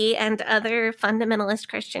IFB and other fundamentalist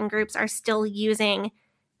Christian groups are still using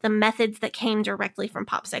the methods that came directly from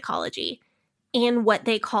pop psychology in what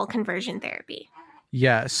they call conversion therapy.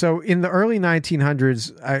 Yeah. So in the early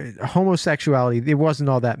 1900s, homosexuality, it wasn't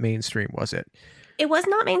all that mainstream, was it? It was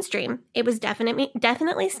not mainstream. It was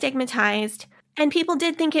definitely stigmatized, and people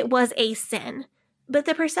did think it was a sin. But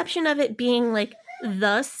the perception of it being like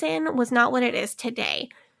the sin was not what it is today.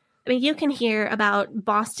 I mean, you can hear about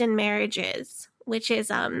Boston marriages, which is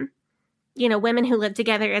women who live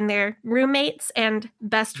together and they're roommates and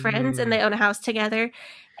best friends and they own a house together.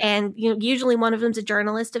 And usually one of them's a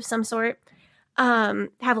journalist of some sort, have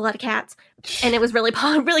a lot of cats. And it was really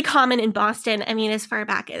common in Boston. I mean, as far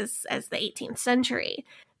back as the 18th century.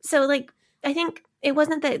 So like, I think it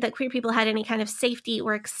wasn't that queer people had any kind of safety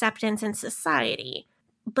or acceptance in society,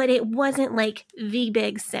 but it wasn't like the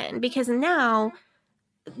big sin, because now,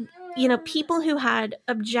 people who had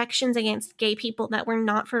objections against gay people that were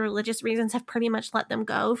not for religious reasons have pretty much let them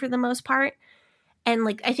go for the most part. And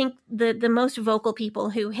like, I think the most vocal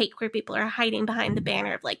people who hate queer people are hiding behind the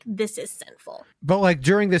banner of like, this is sinful. But like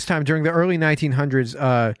during this time, during the early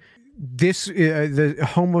 1900s, the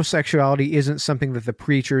homosexuality isn't something that the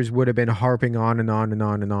preachers would have been harping on and on and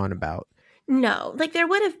on and on about. No, like there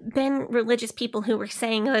would have been religious people who were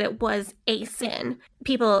saying that it was a sin.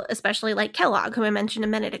 People, especially like Kellogg, who I mentioned a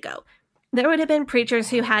minute ago. There would have been preachers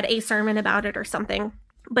who had a sermon about it or something,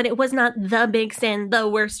 but it was not the big sin, the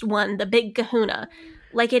worst one, the big kahuna,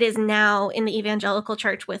 like it is now in the evangelical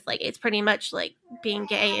church with like, it's pretty much like being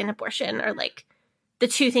gay and abortion are like the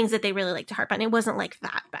two things that they really like to harp on. It wasn't like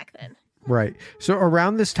that back then. Right. So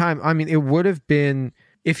around this time, I mean, it would have been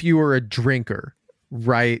if you were a drinker,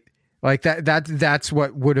 right? Like that's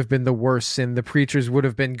what would have been the worst sin. The preachers would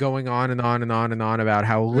have been going on and on and on and on about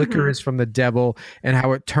how liquor is from the devil and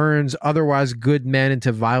how it turns otherwise good men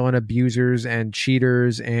into violent abusers and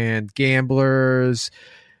cheaters and gamblers.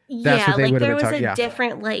 That's what they like would there have was been a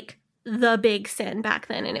different like the big sin back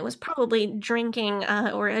then, and it was probably drinking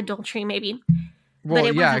or adultery maybe. Well,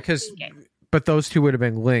 but yeah, but those two would have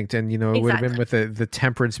been linked, and it would have been with the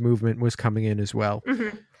temperance movement was coming in as well.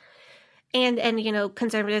 Mm-hmm. And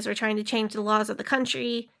conservatives were trying to change the laws of the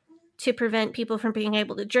country to prevent people from being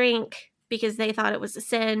able to drink because they thought it was a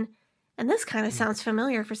sin. And this kind of sounds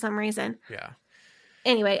familiar for some reason. Yeah.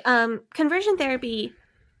 Anyway, conversion therapy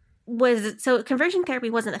wasn't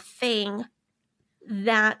a thing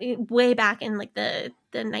that way back in like the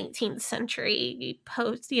 19th century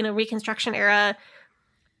post, Reconstruction era.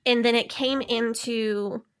 And then it came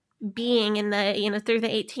into being in the, through the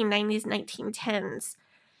 1890s, 1910s.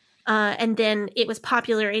 And then it was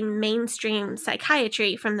popular in mainstream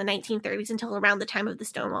psychiatry from the 1930s until around the time of the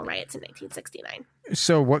Stonewall riots in 1969.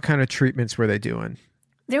 So what kind of treatments were they doing?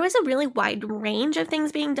 There was a really wide range of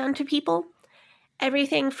things being done to people.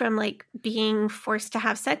 everything from like being forced to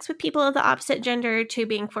have sex with people of the opposite gender to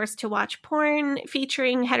being forced to watch porn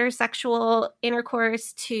featuring heterosexual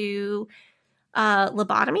intercourse to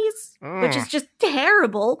lobotomies, which is just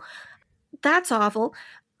terrible. That's awful.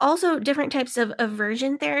 Also, different types of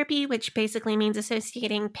aversion therapy, which basically means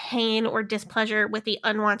associating pain or displeasure with the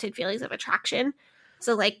unwanted feelings of attraction.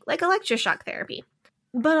 So like electroshock therapy.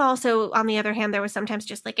 But also, on the other hand, there was sometimes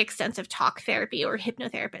just like extensive talk therapy or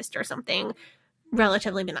hypnotherapist or something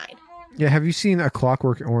relatively benign. Yeah, have you seen A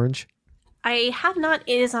Clockwork Orange? I have not.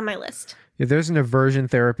 It is on my list. Yeah, there's an aversion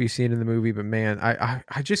therapy scene in the movie, but man,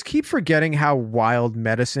 I just keep forgetting how wild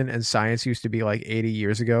medicine and science used to be like 80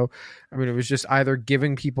 years ago. I mean, it was just either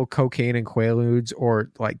giving people cocaine and quaaludes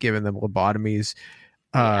or like giving them lobotomies.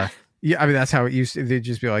 Yeah, I mean, that's how it used to. They'd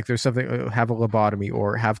just be like, there's something, have a lobotomy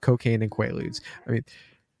or have cocaine and quaaludes.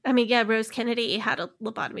 I mean, yeah, Rose Kennedy had a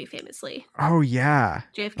lobotomy famously. Oh, yeah.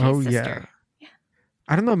 JFK's sister. Yeah.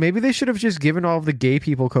 I don't know. Maybe they should have just given all of the gay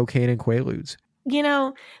people cocaine and quaaludes. You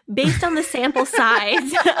know, based on the sample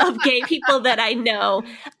size of gay people that I know,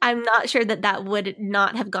 I'm not sure that would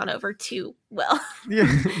not have gone over too well.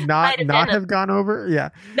 Yeah, not have gone over? Yeah.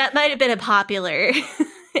 That might have been a popular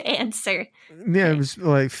answer. Yeah, it was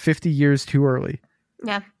like 50 years too early.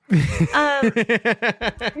 Yeah.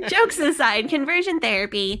 Jokes aside, conversion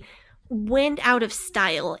therapy went out of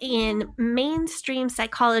style in mainstream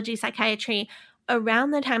psychiatry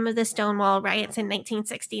around the time of the Stonewall riots in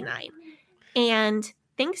 1969. And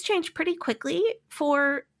things changed pretty quickly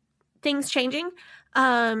for things changing.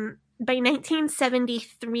 By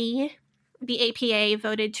 1973, the APA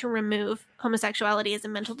voted to remove homosexuality as a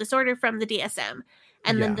mental disorder from the DSM.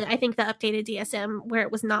 And then I think the updated DSM, where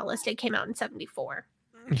it was not listed, came out in 74.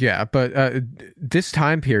 Yeah, but this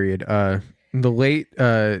time period, in the late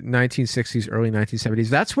 1960s, early 1970s,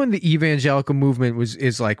 that's when the evangelical movement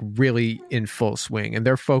is like really in full swing. And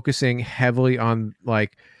they're focusing heavily on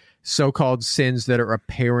like so-called sins that are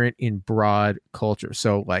apparent in broad culture.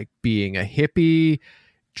 So like being a hippie,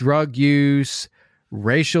 drug use,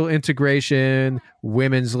 racial integration,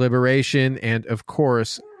 women's liberation, and of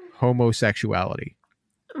course, homosexuality.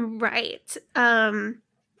 Right.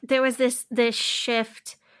 There was this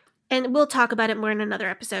shift, and we'll talk about it more in another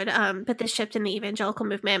episode, but this shift in the evangelical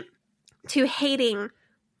movement to hating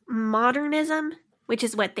modernism, which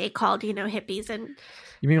is what they called, hippies and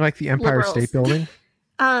You mean like the Empire liberals. State Building?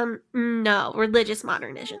 No, religious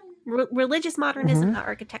modernism. Religious modernism, not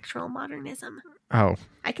architectural modernism. Oh.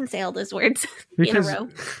 I can say all those words in a row.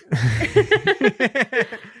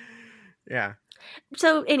 Yeah.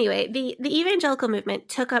 So anyway, the evangelical movement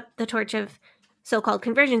took up the torch of so-called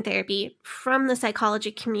conversion therapy from the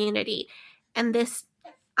psychology community. And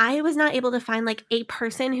I was not able to find like a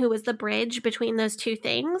person who was the bridge between those two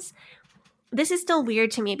things. This is still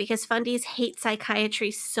weird to me because fundies hate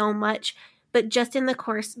psychiatry so much, but just in the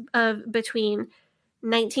course of between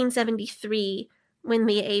 1973, when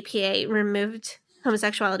the APA removed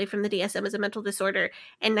homosexuality from the DSM as a mental disorder,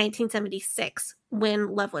 and 1976,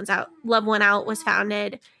 when Love One Out was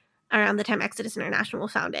founded, around the time Exodus International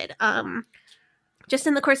was founded. Just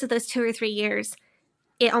in the course of those 2 or 3 years,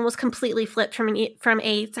 it almost completely flipped from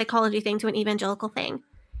a psychology thing to an evangelical thing.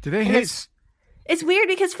 Do they hate? It's weird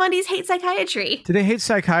because fundies hate psychiatry. Do they hate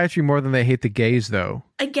psychiatry more than they hate the gays, though?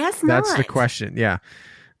 I guess not. That's the question. Yeah.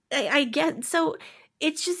 I get so.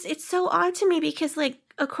 It's so odd to me because, like,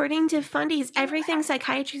 according to fundies, everything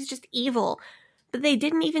psychiatry is just evil. But they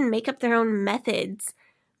didn't even make up their own methods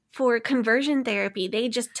for conversion therapy. They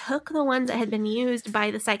just took the ones that had been used by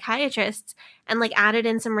the psychiatrists and, like, added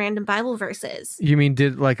in some random Bible verses. You mean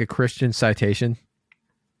did, like, a Christian citation?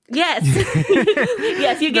 Yes.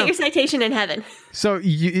 Yes, you get your citation in heaven. So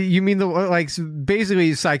you mean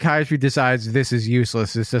basically psychiatry decides this is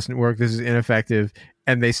useless, this doesn't work, this is ineffective,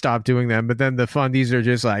 and they stop doing them. But then the fundies are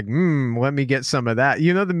just like, let me get some of that.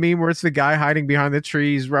 You know the meme where it's the guy hiding behind the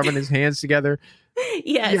trees, rubbing his hands together?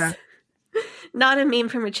 Yes. Yeah. Not a meme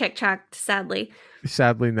from a Chick Tract, sadly.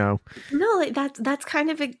 Sadly, no. No, like that's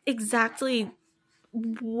kind of exactly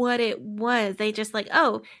what it was. They just like,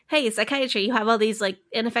 oh, hey, psychiatry, you have all these like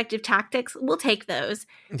ineffective tactics. We'll take those.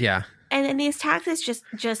 Yeah. And these tactics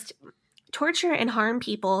just torture and harm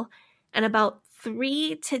people. And about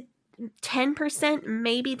 3 to 10%,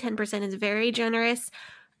 maybe 10% is very generous,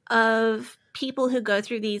 of people who go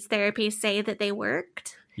through these therapies say that they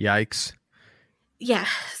worked. Yikes. Yeah.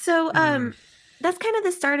 So that's kind of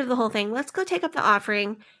the start of the whole thing. Let's go take up the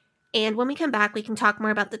offering. And when we come back, we can talk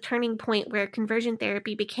more about the turning point where conversion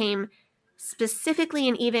therapy became specifically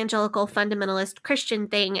an evangelical fundamentalist Christian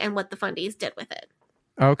thing and what the fundies did with it.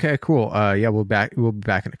 Okay, cool. Yeah, we'll be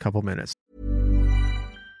back in a couple minutes.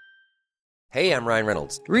 Hey, I'm Ryan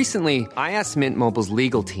Reynolds. Recently, I asked Mint Mobile's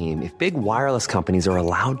legal team if big wireless companies are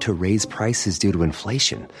allowed to raise prices due to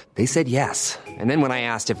inflation. They said yes. And then when I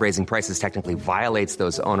asked if raising prices technically violates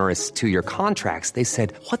those onerous two-year contracts, they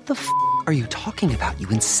said, "What the f*** are you talking about, you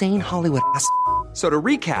insane Hollywood ass?" So to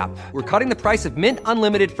recap, we're cutting the price of Mint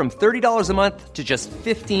Unlimited from $30 a month to just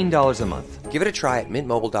 $15 a month. Give it a try at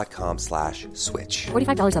mintmobile.com/switch.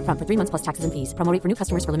 $45 up front for 3 months plus taxes and fees. Promo rate for new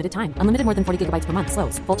customers for limited time. Unlimited more than 40 gigabytes per month.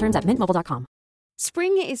 Slows full terms at mintmobile.com.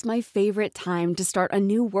 Spring is my favorite time to start a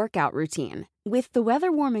new workout routine. With the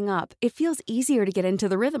weather warming up, it feels easier to get into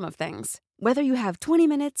the rhythm of things. Whether you have 20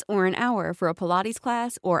 minutes or an hour for a Pilates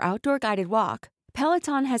class or outdoor guided walk,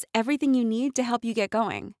 Peloton has everything you need to help you get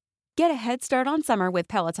going. Get a head start on summer with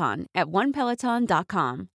Peloton at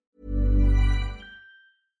onepeloton.com.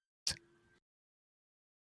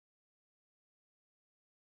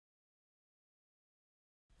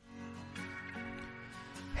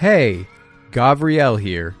 Hey, Gavriel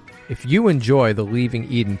here. If you enjoy the Leaving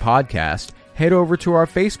Eden podcast, head over to our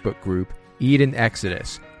Facebook group, Eden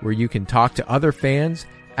Exodus, where you can talk to other fans,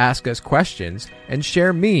 ask us questions, and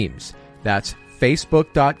share memes. That's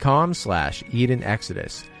facebook.com/Eden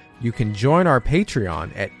Exodus. You can join our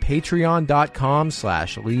Patreon at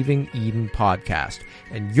patreon.com/Leaving Eden Podcast,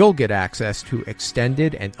 and you'll get access to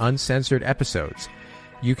extended and uncensored episodes.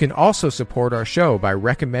 You can also support our show by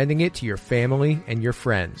recommending it to your family and your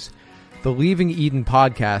friends. The Leaving Eden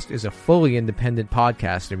Podcast is a fully independent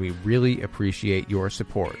podcast, and we really appreciate your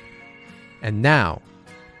support. And now,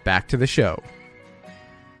 back to the show.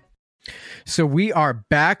 So we are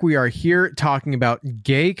back. We are here talking about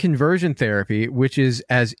gay conversion therapy, which is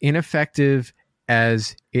as ineffective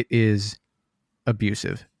as it is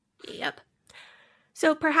abusive. Yep.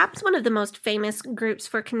 So perhaps one of the most famous groups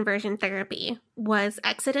for conversion therapy was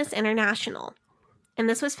Exodus International. And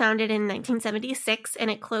this was founded in 1976, and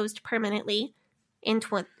it closed permanently in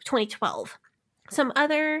 2012. Some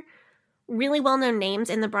other really well-known names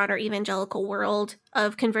in the broader evangelical world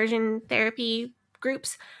of conversion therapy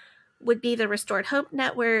groups would be the Restored Hope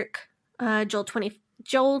Network, Joel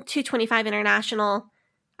 225 International.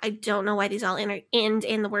 I don't know why these all end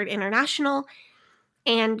in the word international.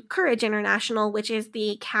 And Courage International, which is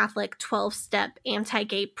the Catholic 12-step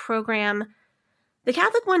anti-gay program. The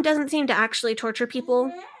Catholic one doesn't seem to actually torture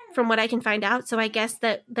people, from what I can find out. So I guess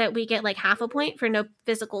that we get like half a point for no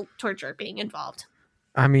physical torture being involved.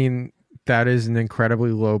 I mean, that is an incredibly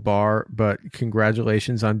low bar, but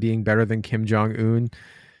congratulations on being better than Kim Jong-un.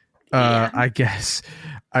 Yeah. I guess.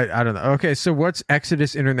 I don't know. Okay, so what's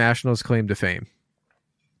Exodus International's claim to fame?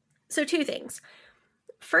 So 2 things.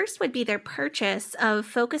 First would be their purchase of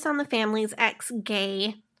Focus on the Family's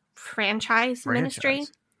ex-gay franchise ministry.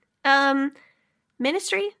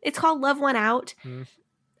 It's called Love One Out.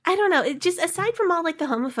 I don't know. It just, aside from all like the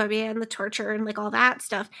homophobia and the torture and like all that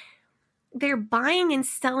stuff, they're buying and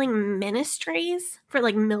selling ministries for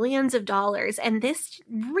like millions of dollars. And this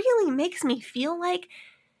really makes me feel like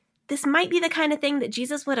this might be the kind of thing that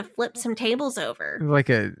Jesus would have flipped some tables over. Like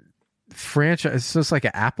a franchise. So it's like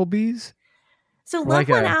an Applebee's? So Love Like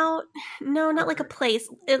One a- Out, no, not like a place.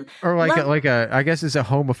 Or like Love- I guess it's a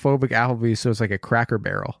homophobic Applebee's, so it's like a Cracker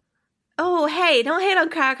Barrel. Oh, hey, don't hate on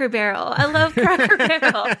Cracker Barrel. I love Cracker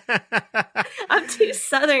Barrel. I'm too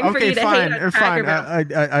Southern for you to hate on Cracker Barrel.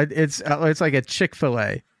 It's like a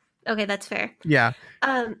Chick-fil-A. Okay, that's fair. Yeah.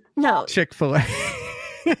 No. Chick-fil-A.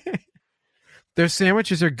 Their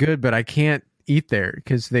sandwiches are good, but I can't eat there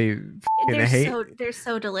because they're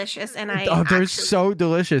so delicious, and they're so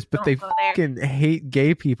delicious, but they don't go there. fucking hate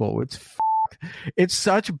gay people. It's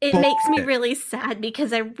such It bullshit. makes me really sad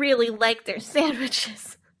because I really like their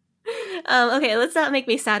sandwiches. Okay, let's not make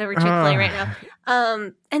me sad over Chick-fil-A right now.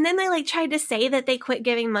 And then they like tried to say that they quit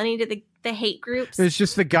giving money to the hate groups. It's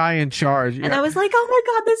just the guy in charge. And I was like, oh my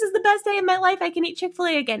God, this is the best day of my life. I can eat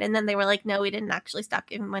Chick-fil-A again. And then they were like, no, we didn't actually stop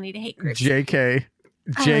giving money to hate groups. JK.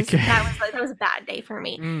 That was a bad day for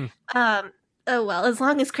me. Oh well, as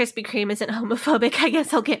long as Krispy Kreme isn't homophobic, I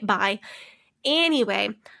guess I'll get by. Anyway,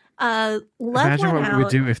 Love Imagine One what Out. we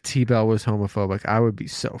would do if T-Bell was homophobic. I would be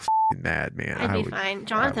so f***ing mad, man. I'd be fine.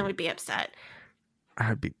 Jonathan would be upset.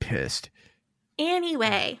 I'd be pissed.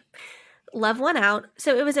 Anyway, Love One Out.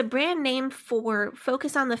 So it was a brand name for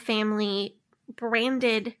Focus on the Family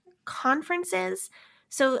branded conferences.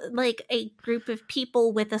 So like a group of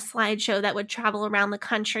people with a slideshow that would travel around the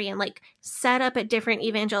country and like set up at different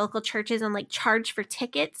evangelical churches and like charge for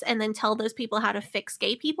tickets and then tell those people how to fix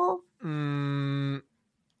gay people.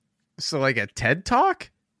 So like a TED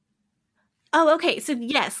Talk? Oh, okay. So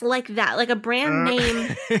yes, like that, like a brand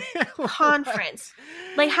name conference.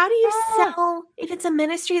 Like how do you sell, if it's a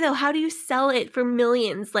ministry though, how do you sell it for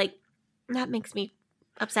millions? Like That makes me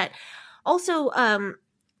upset. Also,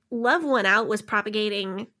 Love Went Out was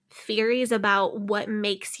propagating theories about what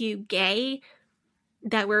makes you gay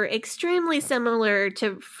that were extremely similar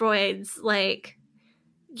to Freud's, like,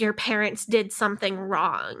 your parents did something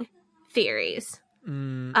wrong theories.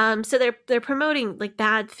 So they're promoting, like,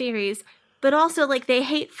 bad theories, but also, like, they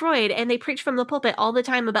hate Freud and they preach from the pulpit all the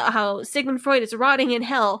time about how Sigmund Freud is rotting in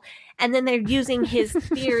hell, and then they're using his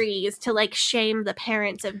theories to, like, shame the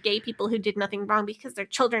parents of gay people who did nothing wrong because their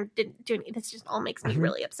children didn't do anything. This just all makes me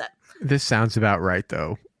really upset. This sounds about right,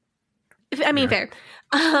 though. I mean, fair.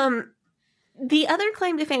 The other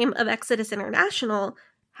claim to fame of Exodus International,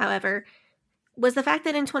 however, was the fact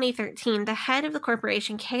that in 2013, the head of the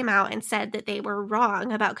corporation came out and said that they were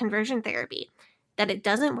wrong about conversion therapy, that it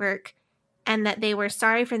doesn't work, and that they were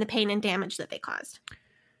sorry for the pain and damage that they caused.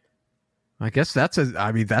 I guess that's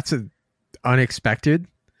unexpected.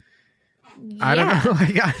 Yeah. I don't know.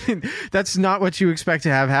 Like, that's not what you expect to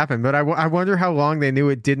have happen. But I wonder how long they knew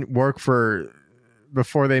it didn't work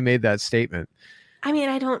before they made that statement. I mean,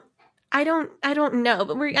 I don't know,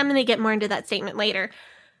 but I'm going to get more into that statement later.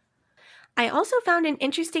 I also found an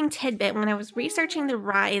interesting tidbit when I was researching the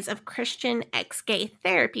rise of Christian ex-gay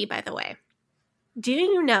therapy, by the way. Do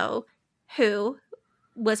you know who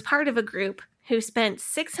was part of a group who spent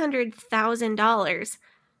 $600,000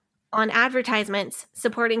 on advertisements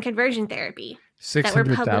supporting conversion therapy?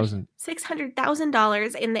 $600,000.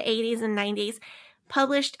 $600,000 in the 80s and 90s,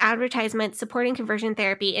 published advertisements supporting conversion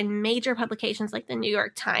therapy in major publications like the New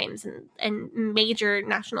York Times and major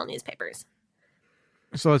national newspapers.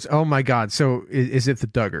 So it's, oh my God. So is it the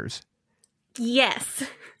Duggars? Yes.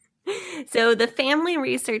 So the Family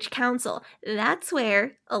Research Council, that's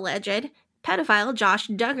where alleged pedophile Josh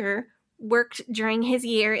Duggar worked during his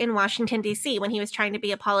year in Washington, D.C. when he was trying to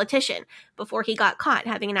be a politician before he got caught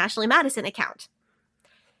having an Ashley Madison account.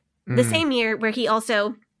 The same year where he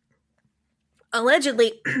also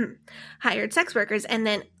allegedly hired sex workers and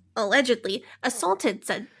then allegedly assaulted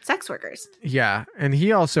said sex workers. Yeah, and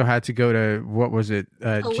he also had to go to, what was it?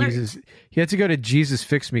 Jesus. He had to go to Jesus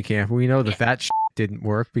Fix Me camp. We know that didn't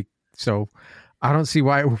work. So I don't see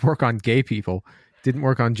why it would work on gay people. Didn't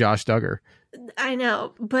work on Josh Duggar. I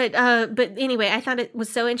know, but anyway, I thought it was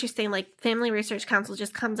so interesting. Like, Family Research Council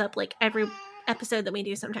just comes up like every episode that we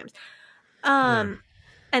do sometimes.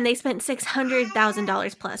 And they spent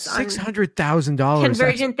 $600,000 plus on $600,000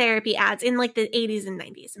 conversion therapy ads in like the 80s and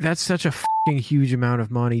 90s. That's such a fucking huge amount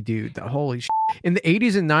of money, dude. Holy shit. In the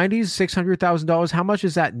 80s and 90s, $600,000. How much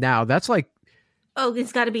is that now? That's like, oh,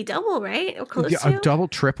 it's got to be double, right? Or close to a double,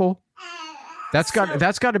 triple. That's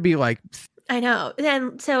got to be like. I know,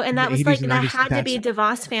 and that was like that had to be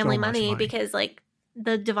DeVos family money because like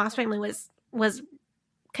the DeVos family was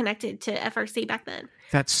connected to FRC back then.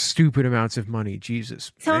 That's stupid amounts of money,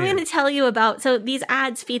 Jesus. So man. I'm going to tell you about. So these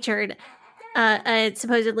ads featured a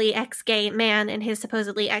supposedly ex-gay man and his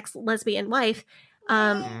supposedly ex-lesbian wife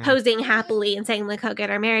posing happily and saying, "Look how good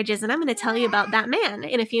our marriage is." And I'm going to tell you about that man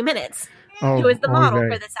in a few minutes, who is the model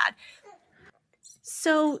for this ad.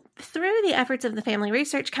 So through the efforts of the Family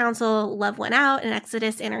Research Council, Love Went Out, and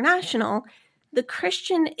Exodus International, the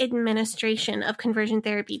Christian administration of conversion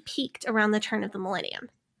therapy peaked around the turn of the millennium.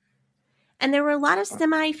 And there were a lot of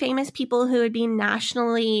semi-famous people who would be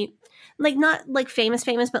nationally, like not like famous,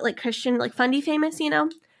 but like Christian, like Fundy famous, you know?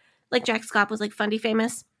 Like Jack Scott was like Fundy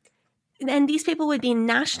famous. And these people would be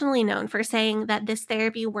nationally known for saying that this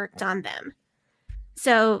therapy worked on them.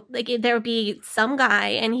 So like there would be some guy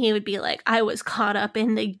and he would be like, I was caught up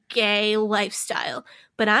in the gay lifestyle,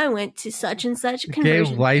 but I went to such and such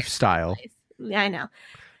conversion. Gay lifestyle. Yeah, I know.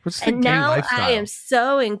 What's the and gay now lifestyle? I am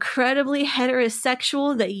so incredibly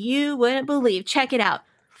heterosexual that you wouldn't believe. Check it out.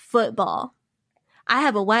 Football. I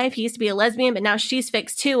have a wife who used to be a lesbian, but now she's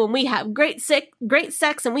fixed too. And we have great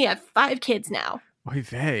sex and we have 5 kids now. Oy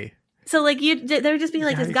vey. So like there would just be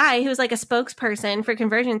like this guy who was like a spokesperson for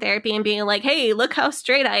conversion therapy and being like, hey, look how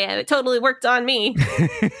straight I am. It totally worked on me.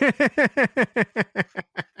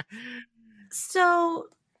 So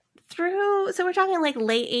we're talking like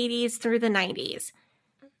late 80s through the 90s.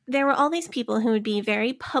 There were all these people who would be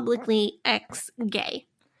very publicly ex-gay.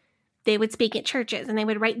 They would speak at churches and they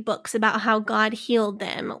would write books about how God healed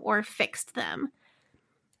them or fixed them.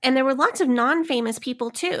 And there were lots of non-famous people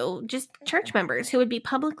too, just church members who would be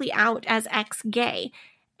publicly out as ex-gay.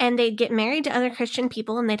 And they'd get married to other Christian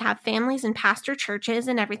people and they'd have families and pastor churches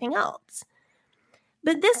and everything else.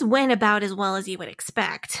 But this went about as well as you would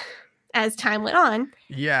expect. As time went on,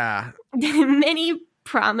 yeah, many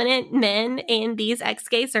prominent men in these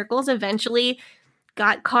ex-gay circles eventually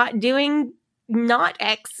got caught doing not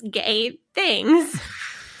ex-gay things.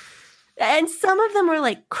 And some of them were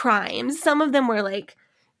like crimes. Some of them were like,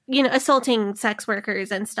 you know, assaulting sex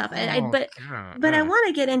workers and stuff. But I want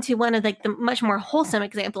to get into one of like the much more wholesome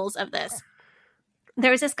examples of this.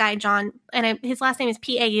 There was this guy, John, and his last name is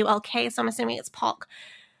Paulk, so I'm assuming it's Polk.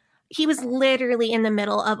 He was literally in the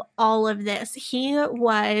middle of all of this. He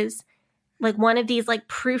was like one of these like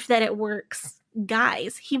proof that it works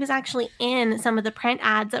guys. He was actually in some of the print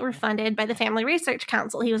ads that were funded by the Family Research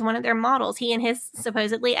Council. He was one of their models, he and his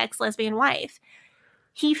supposedly ex-lesbian wife.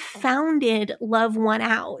 He founded Love Won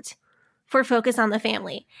Out for Focus on the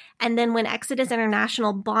Family. And then when Exodus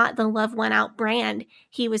International bought the Love Won Out brand,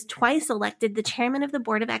 he was twice elected the chairman of the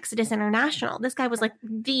board of Exodus International. This guy was like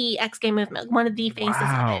the ex-gay movement, one of the faces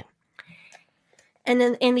of it. And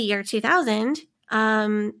then in the year 2000,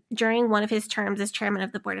 during one of his terms as chairman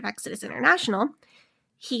of the board of Exodus International,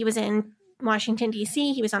 he was in Washington,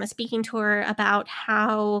 D.C. He was on a speaking tour about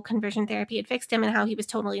how conversion therapy had fixed him and how he was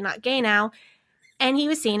totally not gay now. And he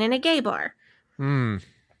was seen in a gay bar. And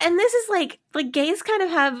this is like gays kind of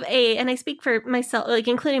have and I speak for myself, like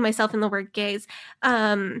including myself in the word gays,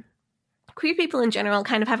 queer people in general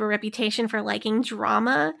kind of have a reputation for liking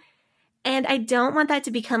drama. And I don't want that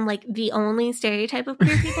to become like the only stereotype of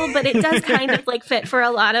queer people, but it does kind of like fit for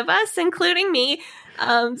a lot of us, including me.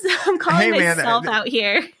 So I'm calling myself out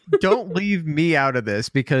here. Don't leave me out of this,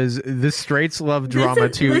 because the straights love drama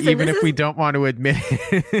too, even if we don't want to admit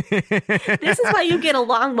it. This is why you get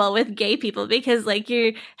along well with gay people, because like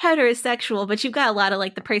you're heterosexual, but you've got a lot of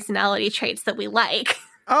like the personality traits that we like.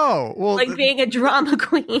 Oh, well, like being a drama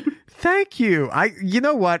queen. Thank you. You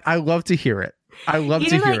know what? I love to hear it. I love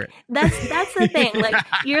to hear it. That's the thing. Like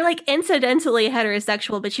you're like incidentally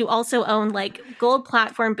heterosexual, but you also own like gold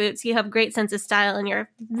platform boots. You have great sense of style, and you're a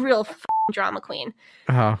real drama queen.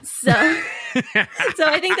 Oh. So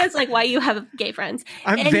I think that's like why you have gay friends.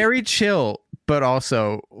 I'm very chill, but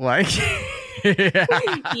also like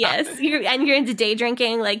yes, you're into day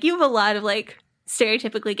drinking. Like you have a lot of like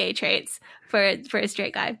stereotypically gay traits for a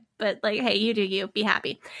straight guy. But like, hey, you do you. Be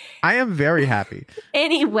happy. I am very happy.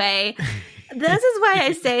 Anyway. This is why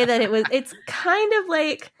I say that it's kind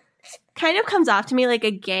of comes off to me like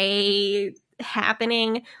a gay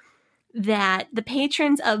happening, that the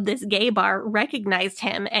patrons of this gay bar recognized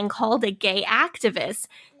him and called a gay activist.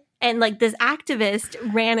 And like this activist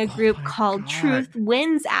ran a group called Truth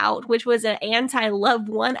Wins Out, which was an anti-Love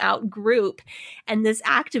Won Out group. And this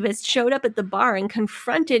activist showed up at the bar and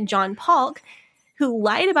confronted John Polk, who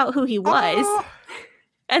lied about who he was.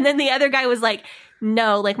 And then the other guy was like,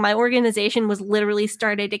 no, like my organization was literally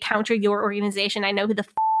started to counter your organization. I know who the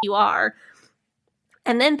you are.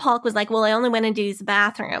 And then Polk was like, well, I only went into his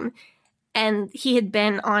bathroom. And he had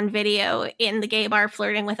been on video in the gay bar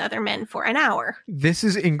flirting with other men for an hour. This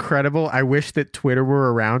is incredible. I wish that Twitter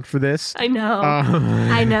were around for this. I know.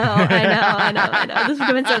 I know. This would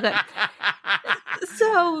have been so good.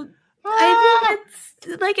 So I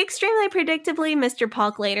think it's like extremely predictably, Mr.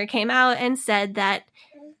 Polk later came out and said that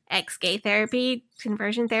ex-gay therapy,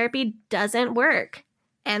 conversion therapy doesn't work,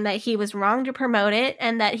 and that he was wrong to promote it,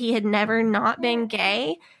 and that he had never not been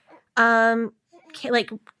gay.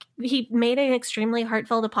 Like he made an extremely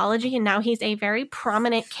heartfelt apology, and now he's a very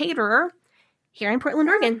prominent caterer here in Portland,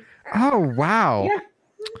 Oregon. Oh, wow. Yeah.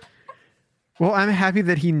 Well, I'm happy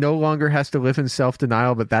that he no longer has to live in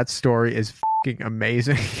self-denial, but that story is fucking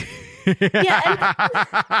amazing. Yeah,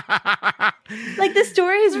 like the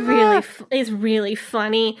story is really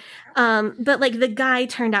funny, but like the guy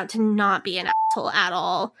turned out to not be an asshole at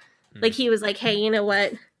all. Like he was like, hey, you know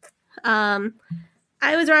what, I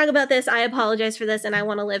was wrong about this, I apologize for this, and I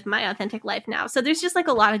want to live my authentic life now. So there's just like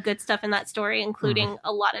a lot of good stuff in that story, including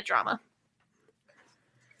a lot of drama.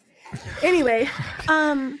 Anyway,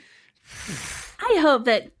 I hope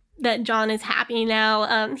that John is happy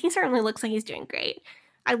now. He certainly looks like he's doing great.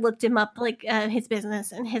 I looked him up, like his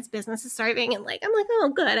business, and his business is starting, and like I'm like,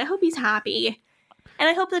 oh, good. I hope he's happy, and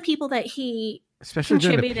I hope the people that he especially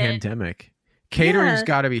during the pandemic, catering's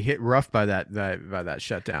got to be hit rough by that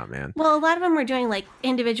shutdown, man. Well, a lot of them were doing like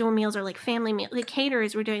individual meals or like family meals. The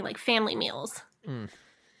caterers were doing like family meals.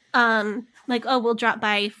 Like, oh, we'll drop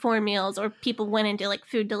by 4 meals, or people went into like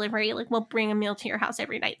food delivery. Like, we'll bring a meal to your house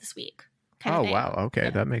every night this week. Oh, wow.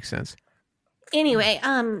 Okay, that makes sense. Anyway,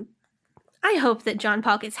 I hope that John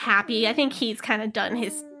Polk is happy. I think he's kind of done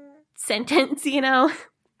his sentence, you know?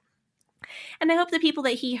 And I hope the people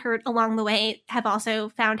that he hurt along the way have also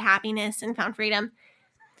found happiness and found freedom.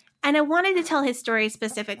 And I wanted to tell his story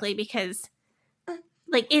specifically because,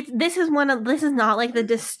 like, this is not like the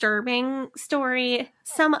disturbing story.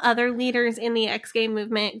 Some other leaders in the ex-gay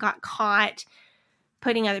movement got caught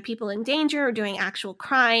putting other people in danger or doing actual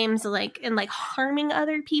crimes, like, and like harming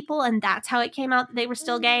other people, and that's how it came out that they were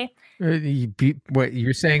still gay. What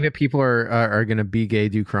you're saying, that people are going to be gay,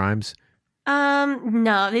 do crimes?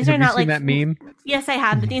 No, these Have are you not seen like that meme? Yes, I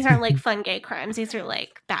have, but these aren't like fun gay crimes. These are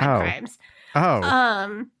like bad crimes.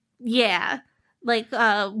 Yeah. Like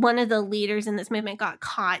one of the leaders in this movement got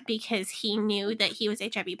caught because he knew that he was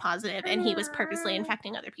HIV positive and he was purposely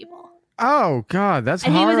infecting other people. Oh God, that's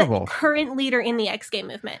and horrible. He was a current leader in the ex-gay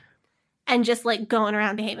movement and just like going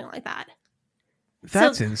around behaving like that.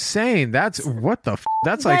 That's insane. That's what the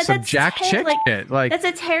that's like some Jack Chick shit. Like, that's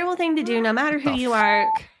a terrible thing to do, no matter who you are.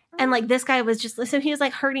 And like this guy was just, so he was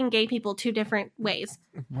like hurting gay people 2 different ways.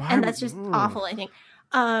 And that's just awful, I think.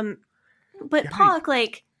 But Pollock,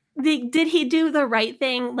 like, did he do the right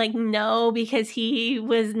thing? Like, no, because he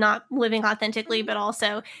was not living authentically, but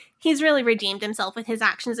also he's really redeemed himself with his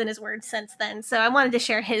actions and his words since then. So I wanted to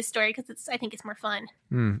share his story because I think it's more fun.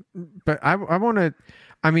 But I want to,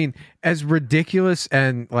 I mean, as ridiculous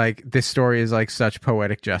and like this story is like such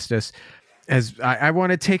poetic justice, as I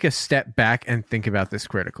want to take a step back and think about this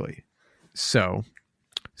critically. So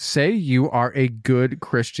say you are a good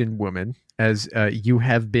Christian woman, as you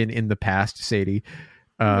have been in the past, Sadie.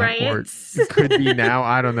 Right. Or could be now.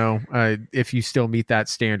 I don't know if you still meet that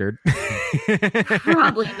standard.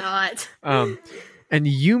 Probably not. And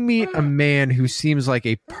you meet a man who seems like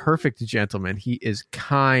a perfect gentleman. He is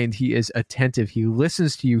kind. He is attentive. He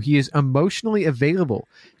listens to you. He is emotionally available.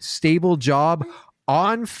 Stable job,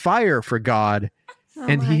 on fire for God.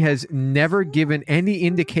 And he has never given any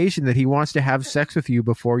indication that he wants to have sex with you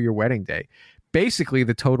before your wedding day. Basically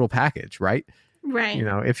the total package, right? Right. You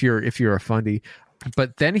know, if you're a fundy.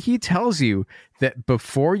 But then he tells you that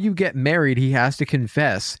before you get married, he has to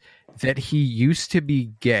confess that he used to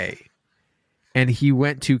be gay and he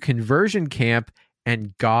went to conversion camp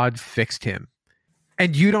and God fixed him.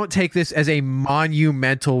 And you don't take this as a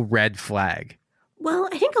monumental red flag. Well,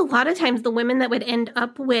 I think a lot of times the women that would end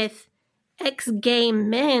up with ex-gay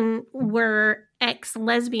men were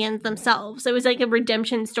ex-lesbians themselves. It was like a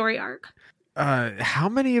redemption story arc. How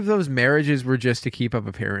many of those marriages were just to keep up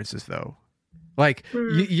appearances, though? Like,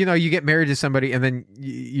 you know, you get married to somebody and then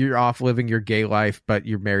you're off living your gay life, but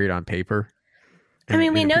you're married on paper. I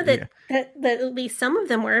mean, we know that at least some of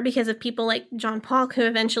them were, because of people like John Paul, who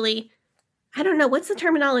eventually, I don't know, what's the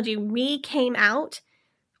terminology, came out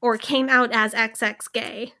or came out as XX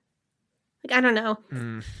gay? Like, I don't know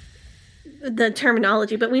the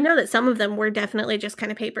terminology, but we know that some of them were definitely just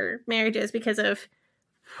kind of paper marriages because of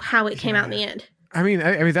how it came out in the end. I mean,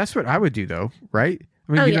 that's what I would do, though, right?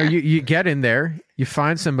 I mean, know, you get in there, you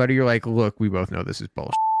find somebody, you're like, look, we both know this is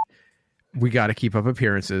bullshit. We got to keep up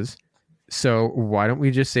appearances. So why don't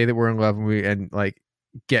we just say that we're in love and like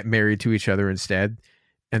get married to each other instead,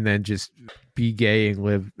 and then just be gay and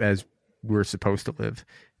live as we're supposed to live?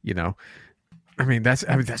 You know, that's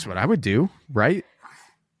what I would do, right?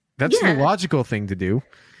 That's the logical thing to do.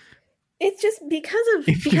 It's just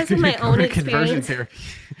because of my own experience.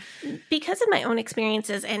 Because of my own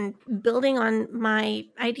experiences and building on my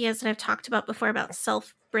ideas that I've talked about before about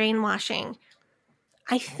self-brainwashing,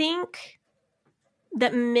 I think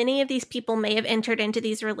that many of these people may have entered into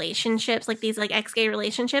these relationships, like these like ex-gay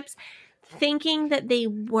relationships, thinking that they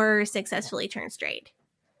were successfully turned straight.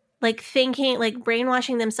 Like thinking, like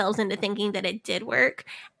brainwashing themselves into thinking that it did work.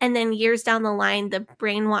 And then years down the line, the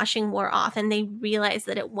brainwashing wore off and they realized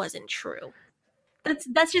that it wasn't true.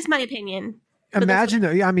 That's just my opinion. Imagine,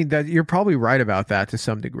 that you're probably right about that to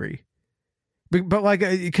some degree. But like,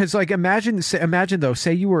 because like, imagine though,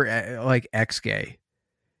 say you were like ex-gay.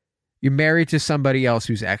 You're married to somebody else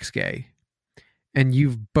who's ex-gay. And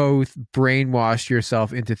you've both brainwashed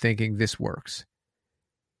yourself into thinking this works.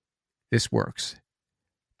 This works.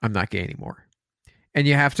 I'm not gay anymore. And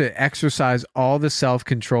you have to exercise all the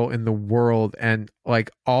self-control in the world and like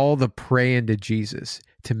all the praying to Jesus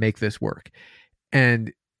to make this work.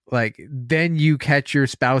 And like, then you catch your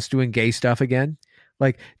spouse doing gay stuff again.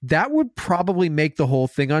 Like that would probably make the whole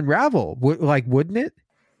thing unravel. Wouldn't it?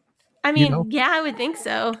 I mean, yeah, I would think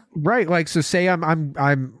so. Right. Like, so say I'm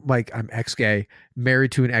ex-gay,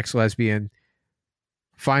 married to an ex-lesbian,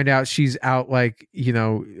 find out she's out, like, I'd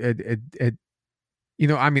have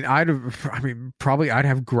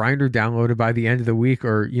Grindr downloaded by the end of the week,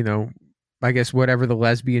 or, I guess whatever the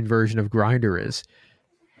lesbian version of Grindr is.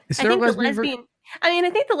 Is there a lesbian version? I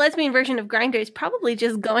think the lesbian version of Grindr is probably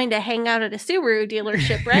just going to hang out at a Subaru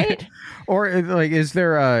dealership, right? Or like, is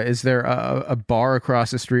there a bar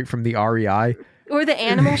across the street from the REI? Or the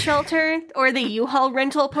animal shelter? Or the U-Haul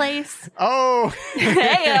rental place? Oh!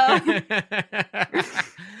 Heyo!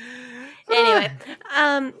 Anyway,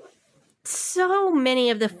 so many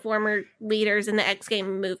of the former leaders in the X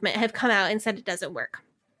Game movement have come out and said it doesn't work.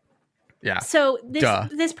 Yeah. So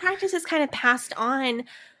this practice is kind of passed on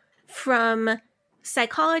from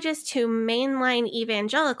psychologists to mainline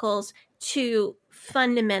evangelicals to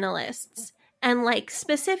fundamentalists, and like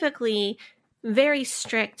specifically very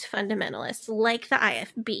strict fundamentalists like the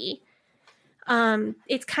IFB.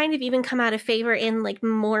 It's kind of even come out of favor in like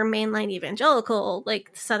more mainline evangelical,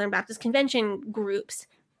 like Southern Baptist Convention groups.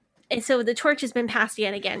 And so the torch has been passed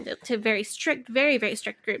yet again to very strict, very, very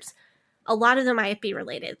strict groups. A lot of them IFB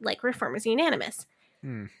related, like Reformers Unanimous.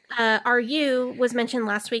 RU was mentioned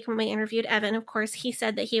last week when we interviewed Evan. Of course, he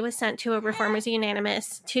said that he was sent to a Reformers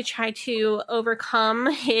Unanimous to try to overcome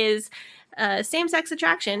his same-sex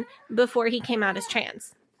attraction before he came out as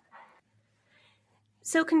trans.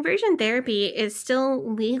 So conversion therapy is still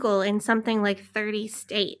legal in something like 30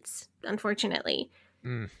 states, unfortunately.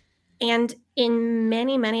 And in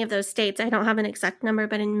many, many of those states, I don't have an exact number,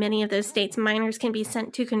 but in many of those states, minors can be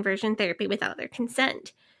sent to conversion therapy without their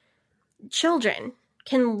consent. Children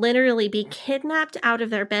can literally be kidnapped out of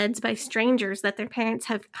their beds by strangers that their parents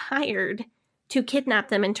have hired to kidnap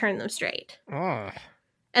them and turn them straight. Ugh.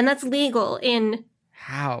 And that's legal in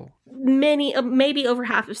many, maybe over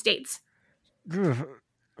half of states.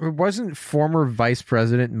 Wasn't former Vice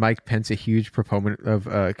President Mike Pence a huge proponent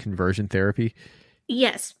of conversion therapy?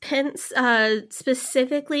 Yes, Pence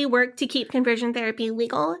specifically worked to keep conversion therapy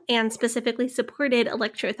legal and specifically supported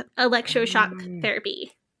electroshock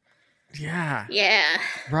therapy. Yeah. Yeah.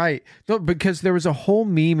 Right. No, because there was a whole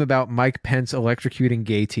meme about Mike Pence electrocuting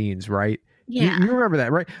gay teens, right? Yeah. You remember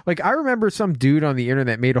that, right? Like, I remember some dude on the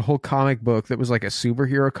internet made a whole comic book that was like a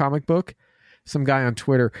superhero comic book. Some guy on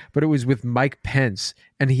Twitter, but it was with Mike Pence,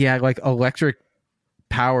 and he had like electric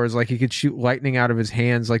powers, like he could shoot lightning out of his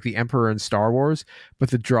hands like the Emperor in Star Wars,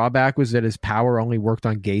 but the drawback was that his power only worked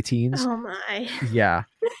on gay teens. Oh my. Yeah.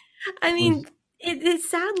 I mean,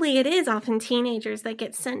 sadly, it is often teenagers that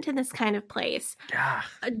get sent to this kind of place. Yeah.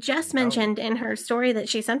 Jess mentioned in her story that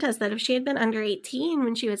she sent us that if she had been under 18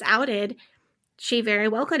 when she was outed, she very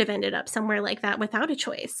well could have ended up somewhere like that without a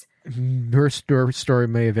choice. Her story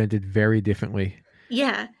may have ended very differently.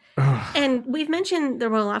 Yeah. Ugh. And we've mentioned the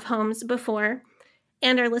roll-off homes before,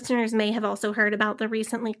 and our listeners may have also heard about the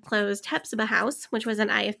recently closed Hepzibah House, which was an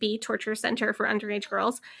IFB torture center for underage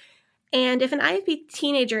girls. And if an IFB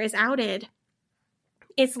teenager is outed,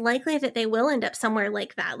 it's likely that they will end up somewhere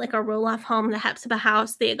like that, like a roll-off home, the Hepzibah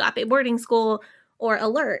House, the Agape Boarding School, or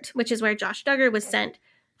Alert, which is where Josh Duggar was sent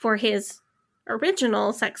for his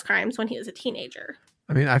original sex crimes when he was a teenager.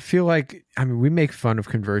 I mean, I feel like, we make fun of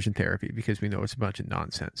conversion therapy because we know it's a bunch of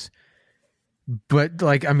nonsense. But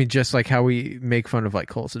like, just like how we make fun of like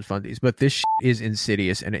cults and fundies, but this is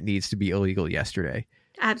insidious and it needs to be illegal yesterday.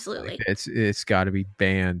 Absolutely. Like, it's got to be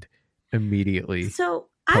banned immediately. So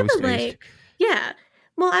I would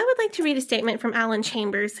like to read a statement from Alan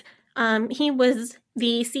Chambers. He was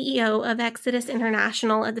the CEO of Exodus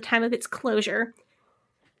International at the time of its closure.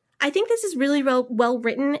 I think this is really well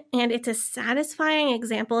written, and it's a satisfying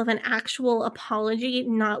example of an actual apology,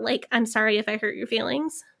 not like, I'm sorry if I hurt your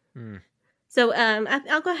feelings. So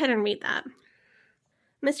I'll go ahead and read that.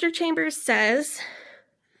 Mr. Chambers says,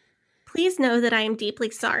 "Please know that I am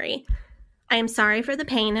deeply sorry. I am sorry for the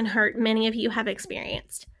pain and hurt many of you have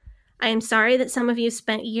experienced. I am sorry that some of you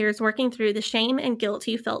spent years working through the shame and guilt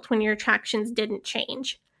you felt when your attractions didn't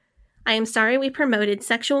change. I am sorry we promoted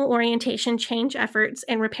sexual orientation change efforts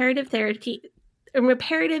and reparative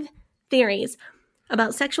theories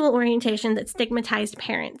about sexual orientation that stigmatized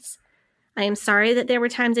parents. I am sorry that there were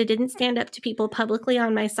times I didn't stand up to people publicly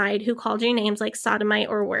on my side who called you names like sodomite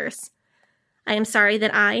or worse. I am sorry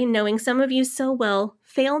that I, knowing some of you so well,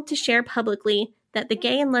 failed to share publicly that the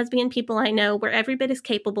gay and lesbian people I know were every bit as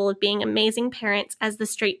capable of being amazing parents as the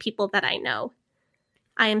straight people that I know.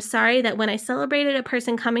 I am sorry that when I celebrated a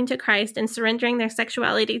person coming to Christ and surrendering their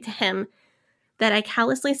sexuality to Him, that I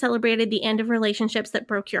callously celebrated the end of relationships that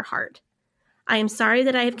broke your heart. I am sorry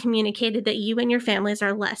that I have communicated that you and your families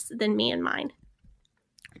are less than me and mine."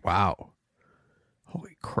 Wow.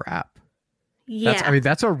 Holy crap. Yeah.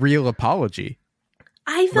 That's a real apology.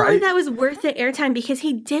 I felt like that was worth the airtime because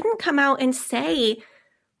he didn't come out and say,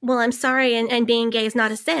 well, I'm sorry, and being gay is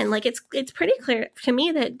not a sin. Like, it's pretty clear to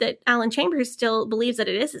me that Alan Chambers still believes that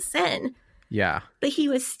it is a sin. Yeah. But he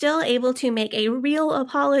was still able to make a real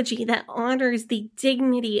apology that honors the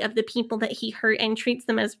dignity of the people that he hurt and treats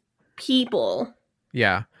them as people.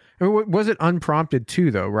 Yeah. Was it unprompted too,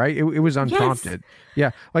 though, right? It was unprompted. Yes.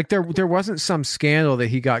 Yeah. Like there wasn't some scandal that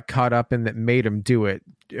he got caught up in that made him do it.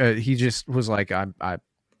 He just was like,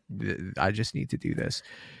 I just need to do this.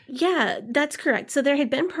 Yeah, that's correct. So there had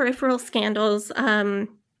been peripheral scandals,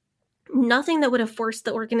 nothing that would have forced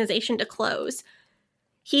the organization to close.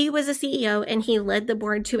 He was a CEO and he led the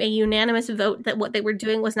board to a unanimous vote that what they were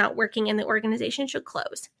doing was not working and the organization should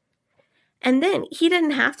close. And then he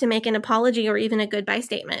didn't have to make an apology or even a goodbye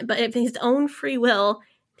statement, but of his own free will,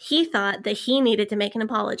 he thought that he needed to make an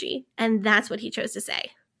apology, and that's what he chose to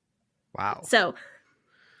say. Wow. So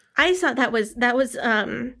I thought that was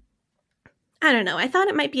I don't know. I thought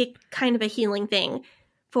it might be a kind of a healing thing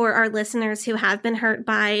for our listeners who have been hurt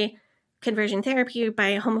by conversion therapy,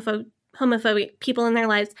 by homophobic people in their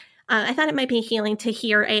lives. I thought it might be healing to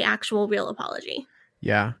hear a actual real apology.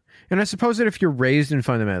 Yeah. And I suppose that if you're raised in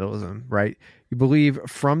fundamentalism, right, you believe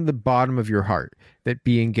from the bottom of your heart that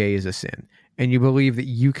being gay is a sin, and you believe that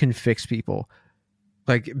you can fix people.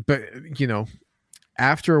 Like, but, you know,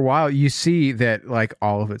 after a while, you see that like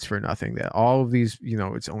all of it's for nothing, that all of these, you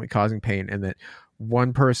know, it's only causing pain, and that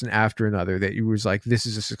one person after another that you was like, this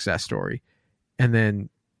is a success story. And then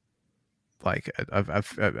like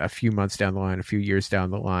a few months down the line, a few years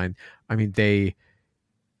down the line, I mean, they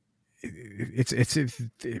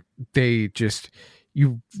just,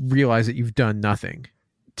 you realize that you've done nothing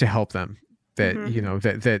to help them, that, you know,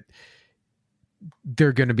 that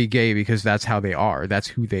they're going to be gay because that's how they are. That's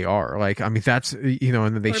who they are. Like, I mean, that's, you know,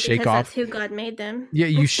 and then they shake off. That's who God made them. Yeah.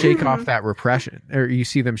 You shake off that repression, or you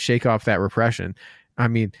see them shake off that repression. I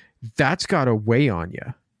mean, that's got to weigh on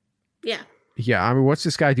you. Yeah. Yeah. I mean, what's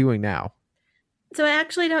this guy doing now? So I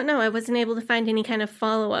actually don't know. I wasn't able to find any kind of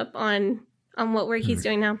follow-up on what work he's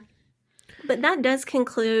doing now. But that does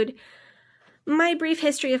conclude my brief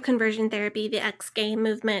history of conversion therapy, the ex-gay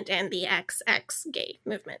movement, and the XX-gay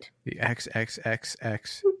movement. The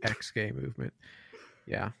XXXX-gay movement.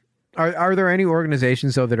 Yeah. Are there any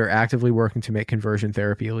organizations, though, that are actively working to make conversion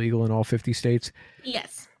therapy illegal in all 50 states?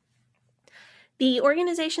 Yes. The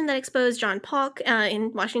organization that exposed John Polk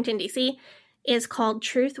in Washington, D.C. is called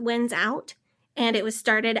Truth Wins Out. And it was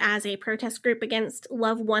started as a protest group against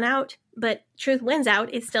Love Won Out, but Truth Wins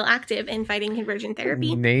Out is still active in fighting conversion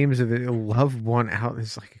therapy. Names of it, Love Won Out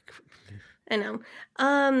is like... I know.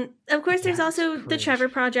 Of course, there's also the Trevor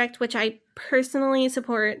Project, which I personally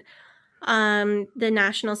support. The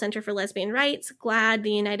National Center for Lesbian Rights, GLAAD,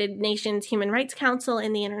 the United Nations Human Rights Council,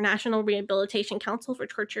 and the International Rehabilitation Council for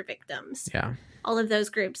Torture Victims. Yeah. All of those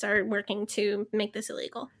groups are working to make this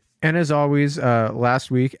illegal. And as always,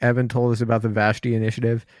 last week, Evan told us about the Vashti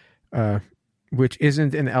Initiative, which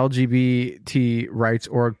isn't an LGBT rights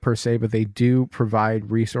org per se, but they do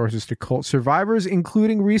provide resources to cult survivors,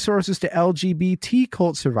 including resources to LGBT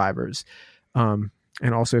cult survivors. And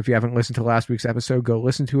also, if you haven't listened to last week's episode, go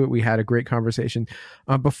listen to it. We had a great conversation.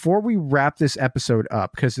 Before we wrap this episode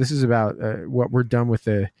up, because this is about what we're done with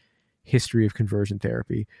the history of conversion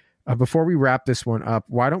therapy. Before we wrap this one up,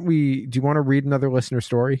 do you want to read another listener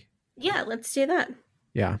story? Yeah, let's do that.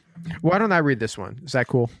 Yeah. Why don't I read this one? Is that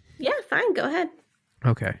cool? Yeah, fine. Go ahead.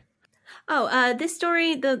 Okay. Oh, this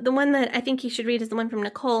story, the one that I think you should read is the one from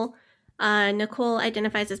Nicole. Nicole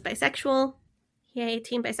identifies as bisexual. Yay,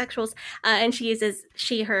 team bisexuals. And she uses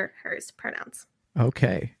she, her, hers pronouns.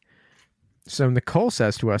 Okay. So Nicole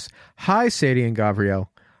says to us, "Hi, Sadie and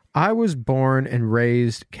Gabrielle. I was born and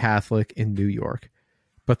raised Catholic in New York.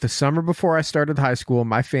 But the summer before I started high school,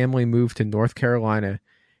 my family moved to North Carolina.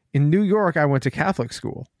 In New York, I went to Catholic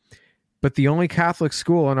school. But the only Catholic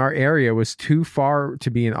school in our area was too far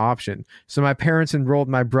to be an option. So my parents enrolled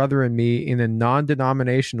my brother and me in a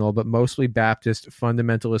non-denominational but mostly Baptist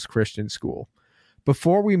fundamentalist Christian school.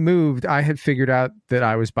 Before we moved, I had figured out that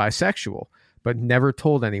I was bisexual, but never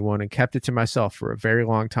told anyone and kept it to myself for a very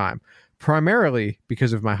long time, primarily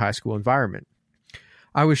because of my high school environment.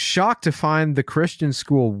 I was shocked to find the Christian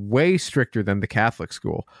school way stricter than the Catholic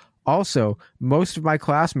school. Also, most of my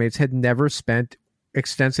classmates had never spent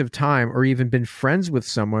extensive time or even been friends with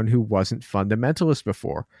someone who wasn't fundamentalist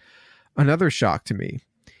before. Another shock to me.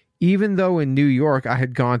 Even though in New York I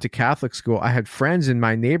had gone to Catholic school, I had friends in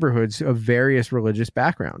my neighborhoods of various religious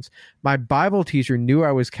backgrounds. My Bible teacher knew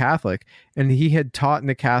I was Catholic, and he had taught in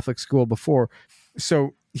a Catholic school before,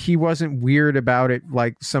 so he wasn't weird about it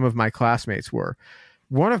like some of my classmates were.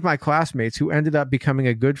 One of my classmates, who ended up becoming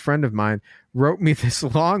a good friend of mine, wrote me this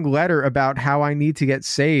long letter about how I need to get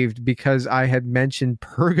saved because I had mentioned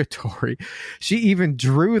purgatory. She even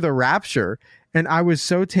drew the rapture, and I was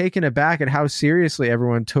so taken aback at how seriously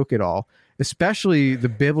everyone took it all, especially the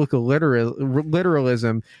biblical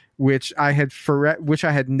literalism, which I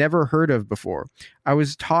had never heard of before. I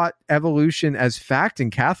was taught evolution as fact in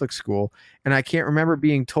Catholic school, and I can't remember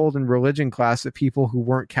being told in religion class that people who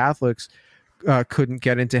weren't Catholics couldn't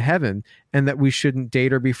get into heaven and that we shouldn't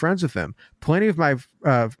date or be friends with them. Plenty of my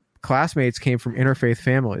classmates came from interfaith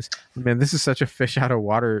families. Man, this is such a fish out of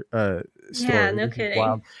water story. Yeah, no kidding.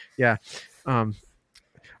 Wow. Yeah.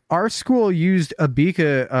 Our school used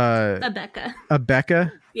Abeka.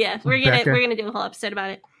 Yeah, we're gonna do a whole episode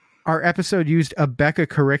about it. Our episode used Abeka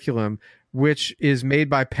curriculum, which is made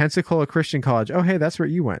by Pensacola Christian College. Oh, hey, that's where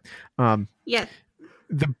you went. Yeah.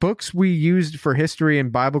 The books we used for history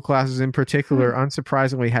and Bible classes in particular,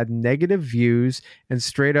 unsurprisingly, had negative views and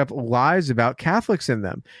straight up lies about Catholics in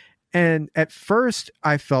them. And at first,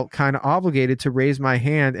 I felt kind of obligated to raise my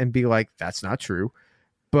hand and be like, that's not true.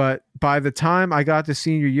 But by the time I got to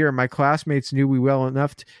senior year, my classmates knew me well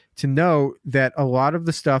enough to know that a lot of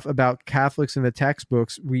the stuff about Catholics in the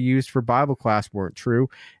textbooks we used for Bible class weren't true,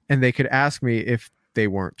 and they could ask me if they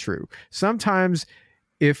weren't true. Sometimes,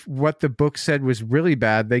 if what the book said was really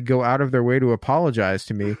bad, they'd go out of their way to apologize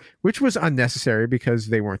to me, which was unnecessary because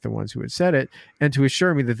they weren't the ones who had said it, and to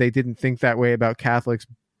assure me that they didn't think that way about Catholics,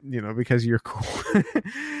 because you're cool.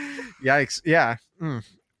 Yikes. Yeah.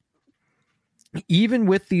 Even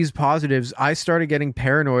with these positives, I started getting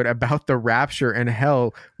paranoid about the rapture and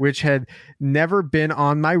hell, which had never been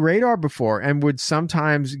on my radar before, and would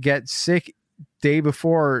sometimes get sick day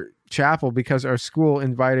before chapel because our school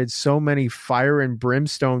invited so many fire and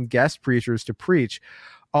brimstone guest preachers to preach.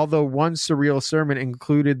 Although one surreal sermon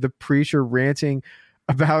included the preacher ranting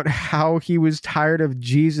about how he was tired of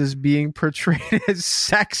Jesus being portrayed as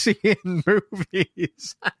sexy in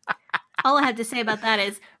movies. All I have to say about that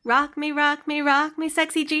is rock me,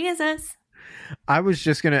 sexy Jesus. I was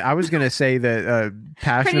gonna say that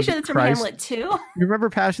Passion Pretty of sure the that's from Christ. Hamlet too. You remember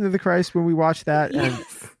Passion of the Christ when we watched that?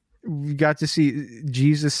 Yes. And we got to see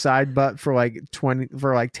Jesus' side butt for like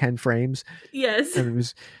 10 frames. Yes. And it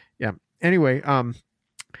was, yeah. Anyway,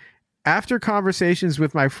 after conversations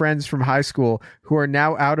with my friends from high school who are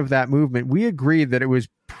now out of that movement, we agreed that it was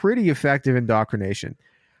pretty effective indoctrination.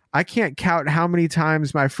 I can't count how many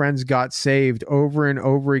times my friends got saved over and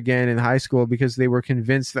over again in high school because they were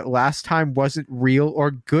convinced that last time wasn't real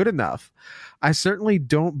or good enough. I certainly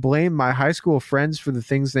don't blame my high school friends for the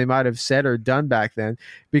things they might have said or done back then,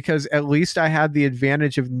 because at least I had the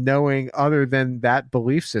advantage of knowing other than that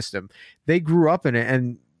belief system. They grew up in it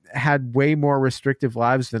and had way more restrictive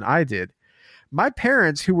lives than I did. My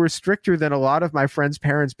parents, who were stricter than a lot of my friends'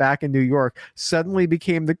 parents back in New York, suddenly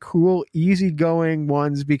became the cool, easygoing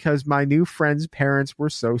ones because my new friends' parents were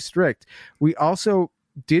so strict. We also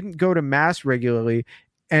didn't go to mass regularly,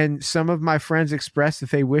 and some of my friends expressed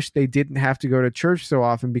that they wished they didn't have to go to church so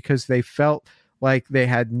often because they felt like they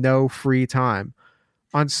had no free time.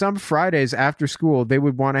 On some Fridays after school, they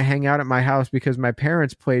would want to hang out at my house because my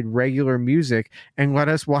parents played regular music and let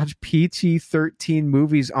us watch PG-13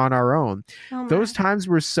 movies on our own. Those times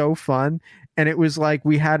were so fun, and it was like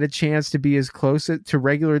we had a chance to be as close to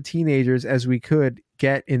regular teenagers as we could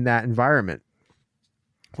get in that environment.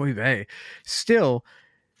 Oy vey. Still,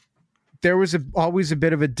 there was always a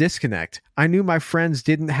bit of a disconnect. I knew my friends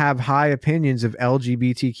didn't have high opinions of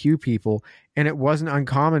LGBTQ people, and it wasn't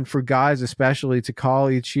uncommon for guys especially to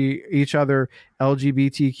call each other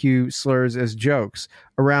LGBTQ slurs as jokes.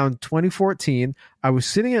 Around 2014, I was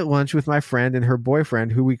sitting at lunch with my friend and her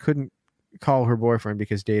boyfriend, who we couldn't call her boyfriend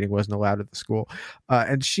because dating wasn't allowed at the school,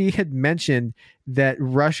 and she had mentioned that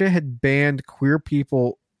Russia had banned queer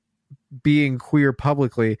people being queer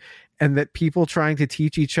publicly, and that people trying to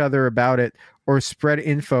teach each other about it or spread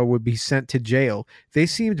info would be sent to jail. They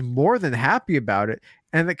seemed more than happy about it,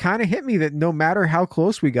 and it kind of hit me that no matter how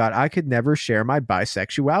close we got, I could never share my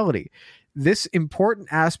bisexuality, this important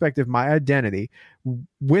aspect of my identity,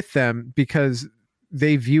 with them because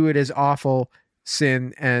they view it as awful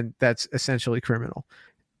sin, and that's essentially criminal.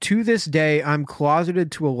 To this day, I'm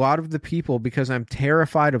closeted to a lot of the people because I'm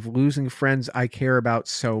terrified of losing friends I care about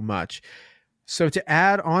so much. So to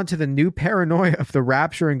add on to the new paranoia of the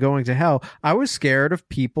rapture and going to hell, I was scared of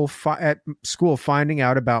people at school finding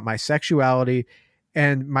out about my sexuality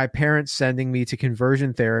and my parents sending me to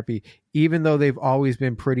conversion therapy, even though they've always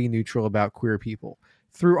been pretty neutral about queer people.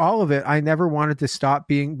 Through all of it, I never wanted to stop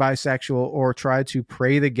being bisexual or try to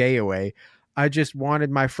pray the gay away. I just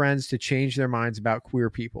wanted my friends to change their minds about queer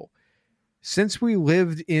people. Since we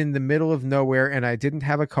lived in the middle of nowhere and I didn't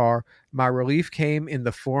have a car, my relief came in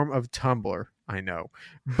the form of Tumblr. I know,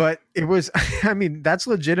 but it was, I mean, that's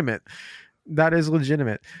legitimate. That is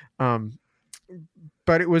legitimate.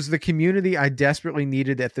 But it was the community I desperately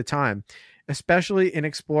needed at the time, especially in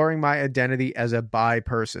exploring my identity as a bi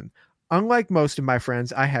person. Unlike most of my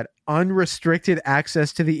friends, I had unrestricted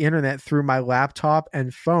access to the internet through my laptop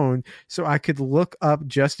and phone, so I could look up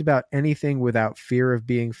just about anything without fear of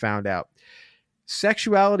being found out.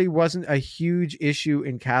 Sexuality wasn't a huge issue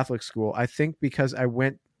in Catholic school. I think because I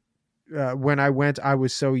went, when I went, I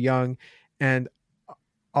was so young, and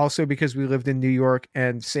also because we lived in New York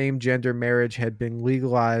and same gender marriage had been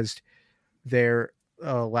legalized there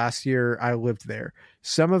last year I lived there.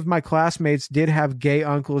 Some of my classmates did have gay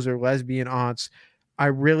uncles or lesbian aunts. I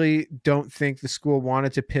really don't think the school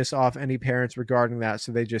wanted to piss off any parents regarding that,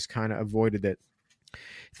 so they just kind of avoided it.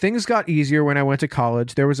 Things got easier when I went to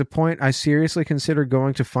college. There was a point I seriously considered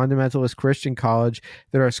going to fundamentalist Christian college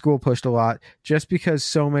that our school pushed a lot, just because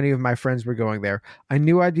so many of my friends were going there. I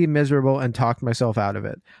knew I'd be miserable and talked myself out of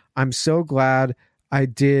it. I'm so glad I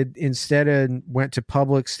did instead and went to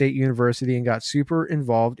public state university and got super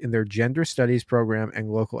involved in their gender studies program and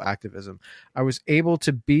local activism. I was able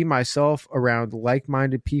to be myself around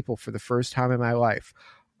like-minded people for the first time in my life.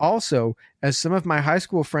 Also, as some of my high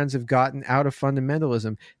school friends have gotten out of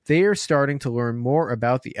fundamentalism, they are starting to learn more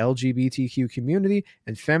about the LGBTQ community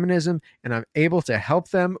and feminism, and I'm able to help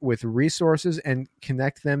them with resources and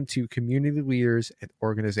connect them to community leaders and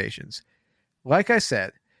organizations. Like I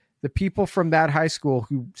said, the people from that high school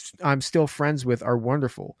who I'm still friends with are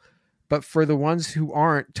wonderful. But for the ones who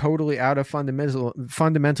aren't totally out of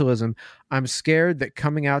fundamentalism, I'm scared that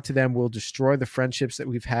coming out to them will destroy the friendships that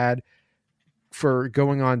we've had for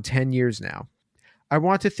going on 10 years now. I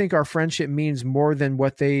want to think our friendship means more than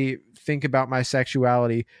what they think about my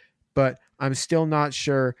sexuality, but I'm still not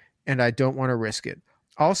sure and I don't want to risk it.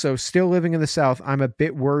 Also, still living in the South, I'm a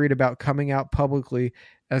bit worried about coming out publicly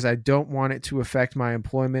as I don't want it to affect my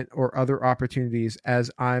employment or other opportunities as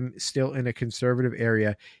I'm still in a conservative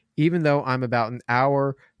area, even though I'm about an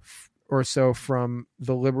hour or so from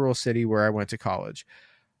the liberal city where I went to college.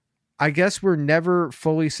 I guess we're never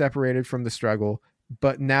fully separated from the struggle,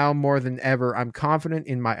 but now more than ever, I'm confident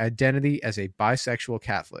in my identity as a bisexual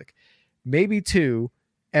Catholic. Maybe too,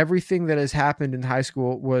 everything that has happened in high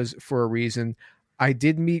school was for a reason. I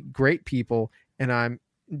did meet great people, and I'm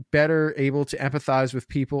better able to empathize with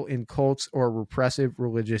people in cults or repressive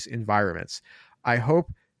religious environments. I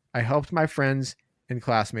hope I helped my friends and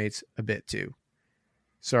classmates a bit too.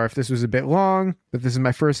 Sorry if this was a bit long, but this is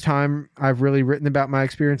my first time I've really written about my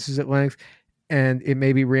experiences at length, and it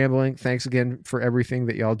may be rambling. Thanks again for everything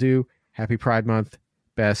that y'all do. Happy Pride Month.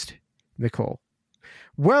 Best, Nicole.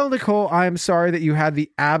 Well, Nicole, I'm sorry that you had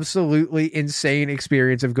the absolutely insane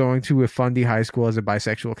experience of going to a Fundy high school as a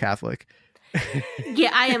bisexual Catholic.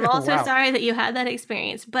 Yeah, I am also Wow. sorry that you had that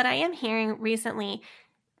experience, but I am hearing recently,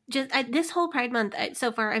 this whole Pride Month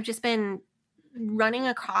so far, I've just been running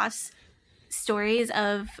across stories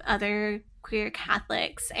of other queer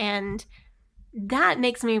Catholics, and that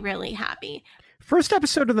makes me really happy. First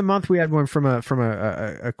episode of the month, we had one from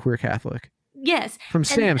a queer Catholic. Yes, From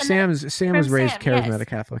Sam. Sam was raised charismatic yes.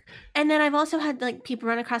 Catholic. And then I've also had like people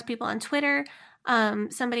run across people on Twitter.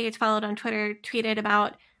 Somebody it's followed on Twitter tweeted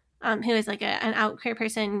about who is like an out queer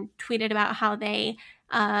person, tweeted about how they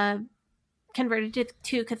converted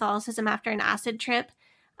to Catholicism after an acid trip,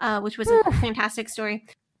 which was a fantastic story.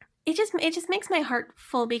 It just makes my heart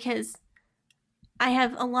full because I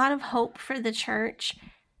have a lot of hope for the church.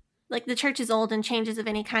 Like, the church is old and changes of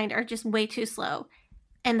any kind are just way too slow.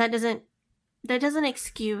 And that doesn't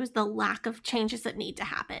excuse the lack of changes that need to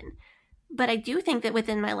happen. But I do think that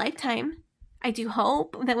within my lifetime, I do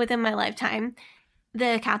hope that within my lifetime,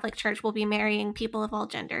 the Catholic Church will be marrying people of all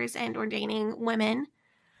genders and ordaining women.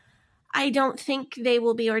 I don't think they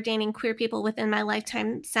will be ordaining queer people within my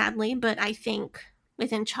lifetime, sadly, but I think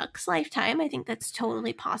within Chuck's lifetime, I think that's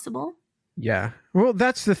totally possible. Yeah. Well,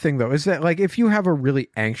 that's the thing, though, is that, like, if you have a really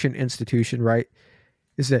ancient institution, right,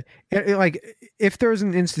 is that, like, if there's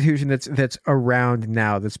an institution that's around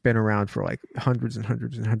now, that's been around for, like, hundreds and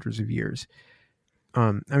hundreds and hundreds of years,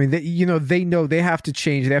 I mean, they know they have to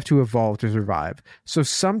change, they have to evolve to survive. So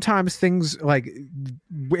sometimes things, like,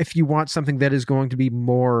 if you want something that is going to be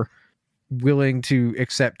more willing to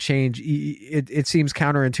accept change, it seems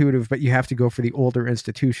counterintuitive, but you have to go for the older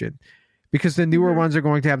institution because the newer ones are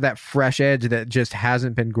going to have that fresh edge that just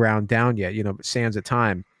hasn't been ground down yet, but sans a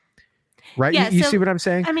time, right? Yeah, you see what I'm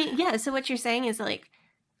saying? I mean, yeah, so what you're saying is like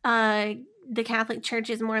the Catholic Church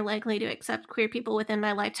is more likely to accept queer people within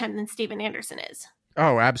my lifetime than Steven Anderson is.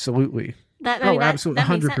 Oh, absolutely. Absolutely.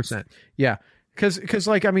 100%. Yeah. Cause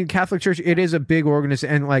like, I mean, Catholic Church, it is a big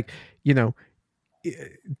organization, and like,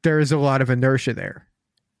 there is a lot of inertia there.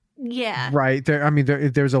 Yeah. Right.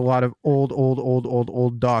 There's a lot of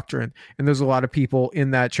old doctrine, and there's a lot of people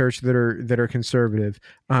in that church that are conservative.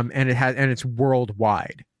 And it's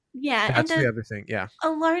worldwide. Yeah. That's the other thing. Yeah.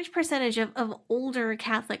 A large percentage of older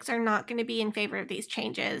Catholics are not going to be in favor of these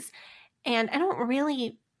changes. And I don't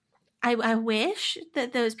really I wish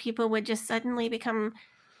that those people would just suddenly become,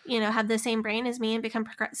 have the same brain as me and become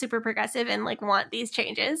super progressive and like want these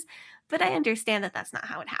changes. But I understand that that's not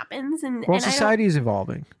how it happens. And society is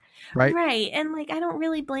evolving, right? Right. And like, I don't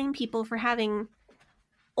really blame people for having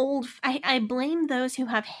I blame those who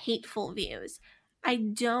have hateful views. I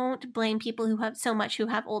don't blame people who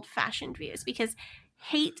have old-fashioned views, because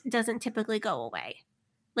hate doesn't typically go away.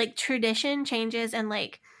 Like, tradition changes, and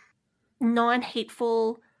like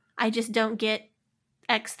non-hateful, I just don't get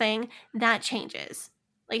X thing, that changes.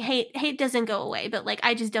 Like, hate doesn't go away, but like,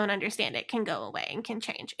 I just don't understand it can go away and can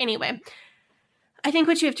change. Anyway, I think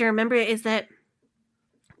what you have to remember is that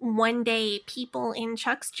one day people in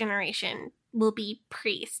Chuck's generation will be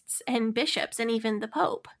priests and bishops and even the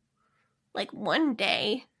Pope. Like, one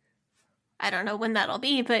day, I don't know when that'll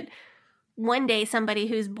be, but one day somebody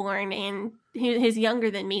who's who's younger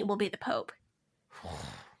than me will be the Pope.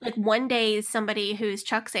 Like, one day somebody who's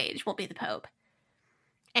Chuck's age will be the Pope.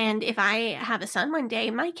 And if I have a son one day,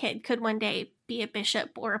 my kid could one day be a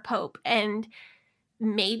bishop or a pope. And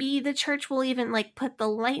maybe the church will even like put the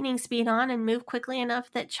lightning speed on and move quickly enough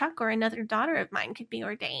that Chuck or another daughter of mine could be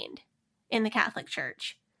ordained in the Catholic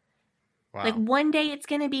Church. Wow. Like, one day it's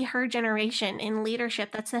going to be her generation in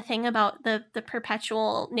leadership. That's the thing about the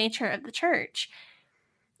perpetual nature of the church,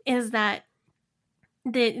 is that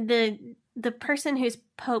the person who's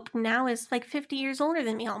Pope now is like 50 years older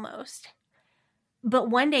than me almost. But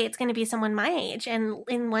one day it's going to be someone my age, and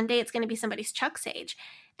in one day it's going to be somebody's Chuck's age.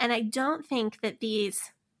 And I don't think that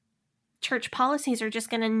these church policies are just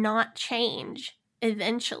going to not change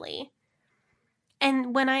eventually.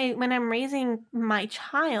 And when I'm raising my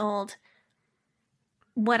child,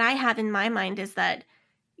 what I have in my mind is that,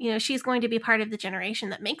 she's going to be part of the generation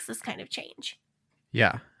that makes this kind of change.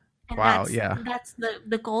 Yeah. And wow. That's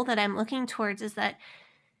the goal that I'm looking towards, is that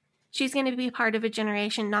she's going to be part of a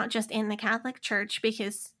generation, not just in the Catholic Church,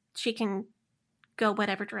 because she can go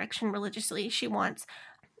whatever direction religiously she wants,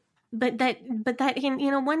 but that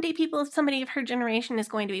one day somebody of her generation is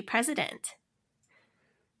going to be president.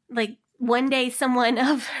 Like, one day someone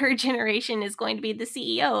of her generation is going to be the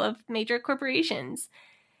CEO of major corporations,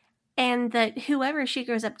 and that whoever she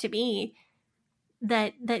grows up to be,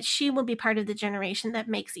 that she will be part of the generation that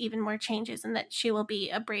makes even more changes, and that she will be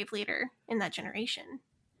a brave leader in that generation.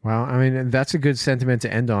 Wow. I mean, that's a good sentiment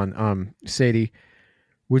to end on. Sadie,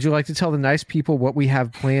 would you like to tell the nice people what we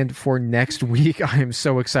have planned for next week? I am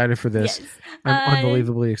so excited for this. Yes. I'm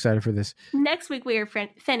unbelievably excited for this. Next week, we are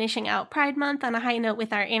finishing out Pride Month on a high note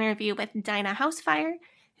with our interview with Dinah Housefire,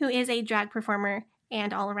 who is a drag performer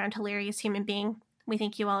and all-around hilarious human being. We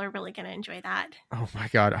think you all are really going to enjoy that. Oh my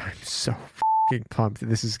God. I'm so fucking pumped.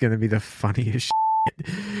 This is going to be the funniest shit.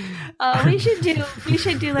 We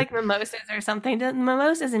should do like mimosas or something.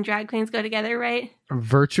 Mimosas and drag queens go together, right? A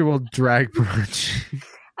virtual drag brunch.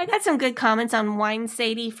 I got some good comments on Wine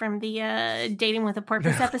Sadie from the Dating with a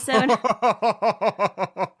Porpoise episode. So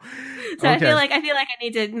okay. I feel like I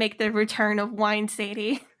need to make the return of Wine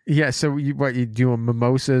Sadie. Yeah. So you do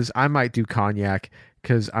mimosas? I might do cognac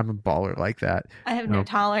because I'm a baller like that. I have no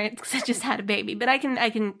tolerance because I just had a baby, but I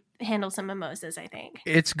can handle some mimosas, I think.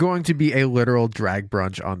 It's going to be a literal drag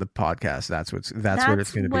brunch on the podcast. That's what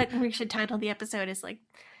it's going to be. What we should title the episode is like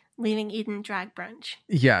Leaving Eden Drag Brunch.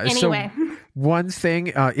 Yeah. Anyway. So one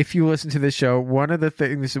thing, if you listen to this show, one of the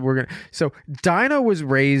things that so Dinah was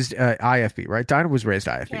raised IFB, right? Dinah was raised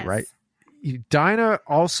IFB, yes. Right? Dinah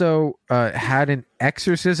also had an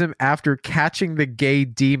exorcism after catching the gay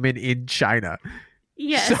demon in China.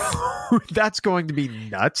 Yes. So that's going to be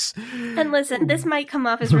nuts. And listen, this might come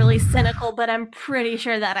off as really cynical, but I'm pretty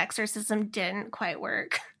sure that exorcism didn't quite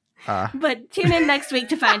work. But tune in next week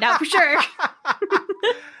to find out for sure.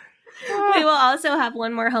 We will also have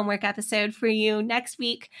one more homework episode for you next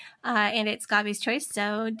week, and it's Gabi's Choice.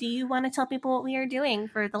 So do you want to tell people what we are doing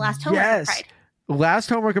for the last homework of Pride? Last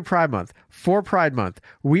homework of Pride Month. For Pride Month,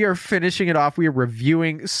 we are finishing it off. We are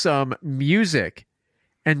reviewing some music.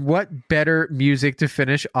 And what better music to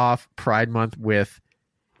finish off Pride Month with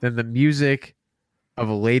than the music of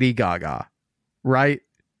Lady Gaga? Right.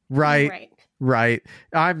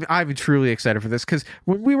 I'm truly excited for this, because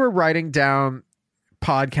when we were writing down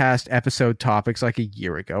podcast episode topics like a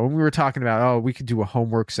year ago, and we were talking about, we could do a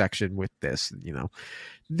homework section with this,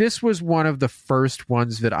 this was one of the first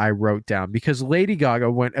ones that I wrote down, because Lady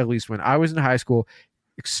Gaga, at least when I was in high school,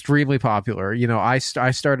 extremely popular. I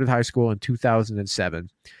started high school in 2007,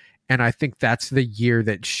 and I think that's the year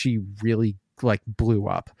that she really blew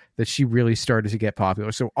up, that she really started to get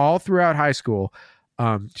popular. So all throughout high school,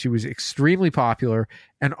 she was extremely popular,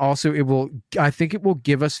 and also I think it will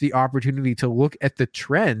give us the opportunity to look at the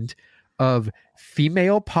trend of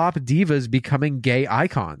female pop divas becoming gay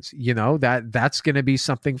icons. You know, that's going to be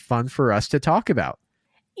something fun for us to talk about.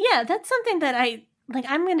 Yeah, that's something that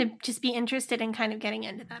I'm going to just be interested in kind of getting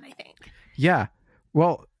into that, I think. Yeah.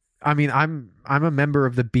 Well, I mean, I'm a member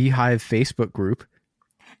of the Beehive Facebook group.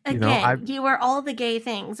 Again, you are all the gay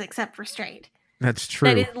things except for straight. That's true.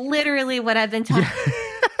 That is literally what I've been talking about.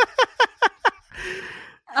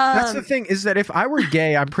 That's the thing, is that if I were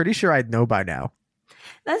gay, I'm pretty sure I'd know by now.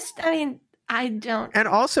 I don't. And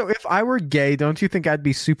also, if I were gay, don't you think I'd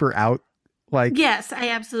be super out? Like, yes, I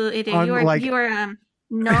absolutely do. You are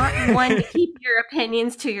not one to keep your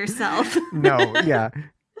opinions to yourself. No, yeah.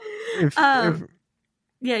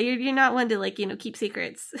 Yeah, you're not one to keep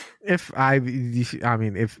secrets. If I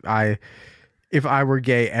were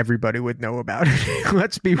gay, everybody would know about it.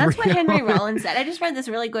 Let's be real. That's what Henry Rollins said. I just read this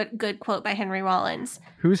really good quote by Henry Rollins.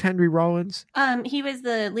 Who's Henry Rollins? He was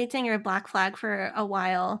the lead singer of Black Flag for a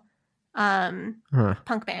while.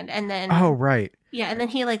 Punk band, and then right. Yeah, and then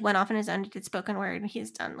he went off on his own and did spoken word, and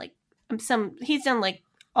he's done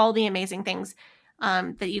all the amazing things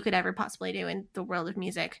that you could ever possibly do in the world of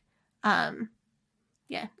music.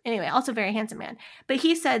 Yeah. Anyway, also very handsome man. But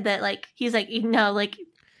he said that I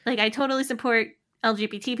totally support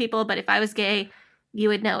LGBT people, but if I was gay, you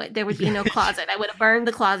would know it. There would be no closet. I would have burned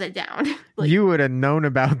the closet down. You would have known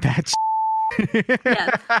about that.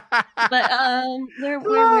 Yeah. But where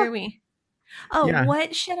were we? Oh, yeah.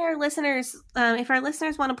 What should our listeners, if our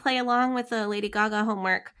listeners want to play along with the Lady Gaga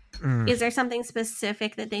homework, is there something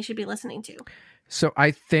specific that they should be listening to? So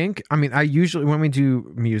I think, I usually, when we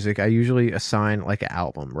do music, I usually assign an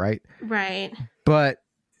album, right? Right. But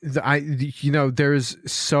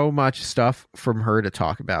there's so much stuff from her to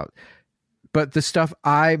talk about. But the stuff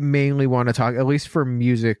I mainly want to talk, at least for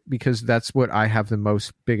music, because that's what I have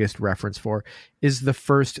the biggest reference for, is the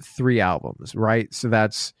first 3 albums, right? So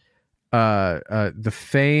that's the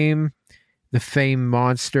Fame,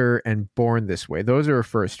 Monster, and Born This Way. Those are her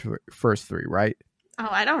first 3, right? Oh,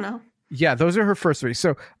 I don't know. Yeah, those are her first 3.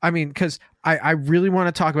 So, because I really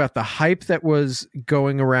want to talk about the hype that was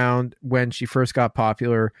going around when she first got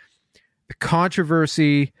popular, the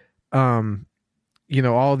controversy,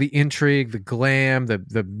 all the intrigue, the glam,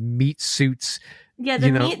 the meat suits. Yeah,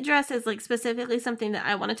 the meat dress is specifically something that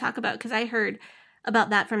I want to talk about because I heard about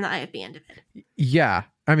that from the IFB end of it. Yeah,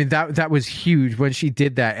 that was huge when she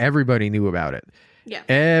did that. Everybody knew about it. Yeah,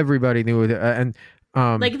 everybody knew it, and the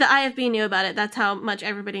IFB knew about it. That's how much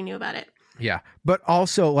everybody knew about it. Yeah, but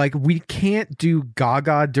also we can't do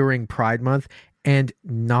Gaga during Pride Month and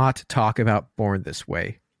not talk about Born This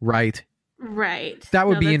Way, right? Right. That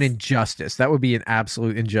would be an injustice. That would be an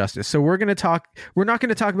absolute injustice. So we're not going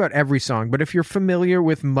to talk about every song, but if you're familiar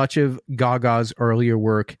with much of Gaga's earlier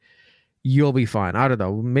work, you'll be fine. I don't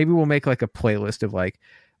know. Maybe we'll make a playlist of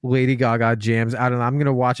Lady Gaga jams. I don't know. I'm going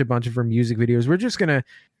to watch a bunch of her music videos. We're just going to,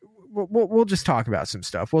 we'll just talk about some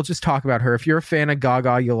stuff. We'll just talk about her. If you're a fan of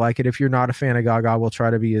Gaga, you'll like it. If you're not a fan of Gaga, we'll try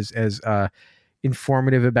to be as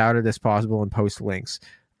informative about it as possible and post links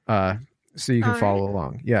so you can follow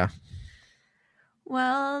along. Yeah.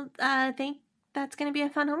 Well, I think that's going to be a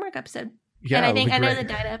fun homework episode. Yeah, and I know the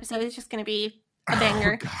Dinah episode is just going to be a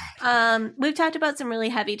banger. We've talked about some really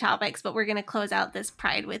heavy topics, but we're going to close out this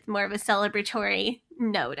Pride with more of a celebratory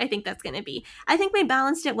note. I think that's going to be, I think we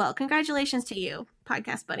balanced it well. Congratulations to you,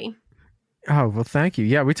 podcast buddy. Oh, well, thank you.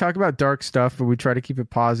 Yeah, we talk about dark stuff, but we try to keep it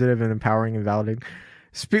positive and empowering and validating.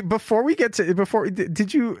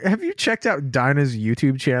 Have you checked out Dinah's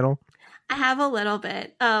YouTube channel? I have a little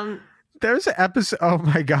bit. There's an episode. Oh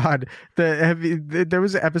my God. There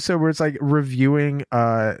was an episode where it's reviewing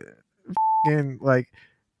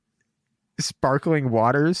sparkling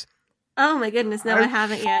waters. Oh my goodness. No, I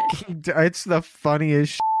haven't yet. It's the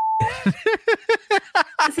funniest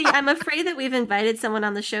See, I'm afraid that we've invited someone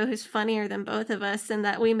on the show who's funnier than both of us and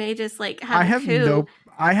that we may just have a coup.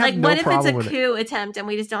 What if it's a coup attempt and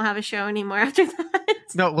we just don't have a show anymore after that?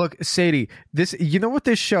 No, look, Sadie, you know what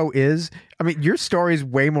this show is? Your story is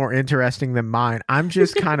way more interesting than mine. I'm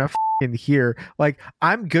just kind of here.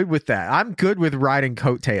 I'm good with that. I'm good with riding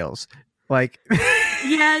coattails.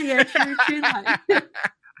 Yeah, true that.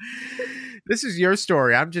 This is your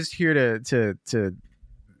story. I'm just here to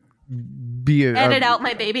be edit out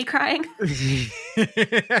my baby crying.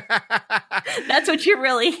 That's what you're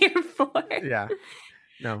really here for. Yeah.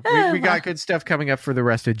 No, we got good stuff coming up for the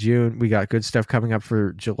rest of June. We got good stuff coming up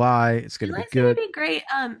for July. It's going to be good. It's going to be great.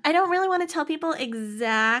 I don't really want to tell people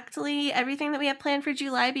exactly everything that we have planned for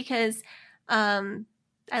July because I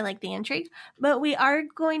like the intrigue. But we are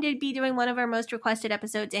going to be doing one of our most requested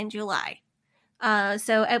episodes in July.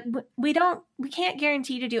 So we can't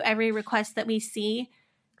guarantee to do every request that we see.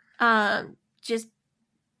 just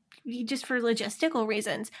for logistical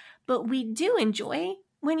reasons. But we do enjoy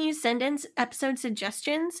when you send in episode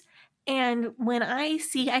suggestions. And when I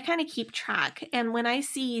kind of keep track. And when I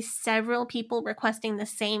see several people requesting the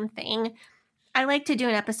same thing, I like to do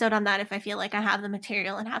an episode on that if I feel like I have the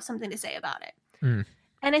material and have something to say about it. Mm.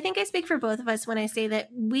 And I think I speak for both of us when I say that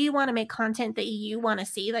we want to make content that you want to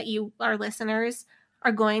see, that you, our listeners,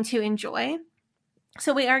 are going to enjoy.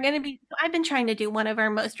 So we are going to be, I've been trying to do one of our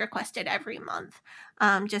most requested every month,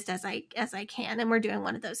 just as I can. And we're doing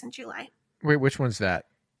one of those in July. Wait, which one's that?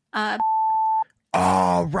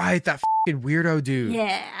 Oh, right. That fucking weirdo dude.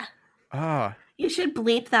 Yeah. Oh. You should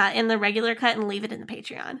bleep that in the regular cut and leave it in the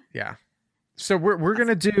Patreon. Yeah. So we're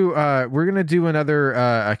gonna do another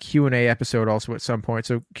a Q&A episode also at some point.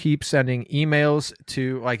 So keep sending emails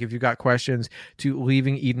to, like, if you got questions, to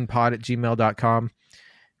leavingedenpod@gmail.com.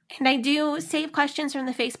 And I do save questions from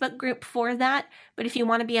the Facebook group for that. But if you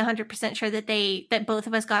want to be 100% sure that both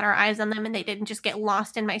of us got our eyes on them and they didn't just get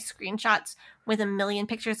lost in my screenshots with a million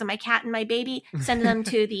pictures of my cat and my baby, send them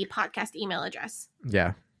to the podcast email address.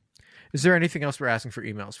 Yeah. Is there anything else we're asking for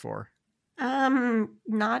emails for?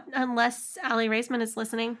 Not unless Allie Raisman is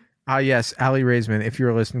listening. Yes, Allie Raisman, if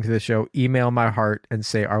you're listening to the show, email my heart and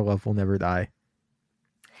say our love will never die.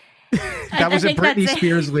 That was a Britney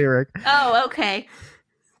Spears lyric. Oh, okay.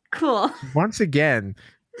 Cool. Once again,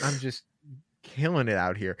 I'm just killing it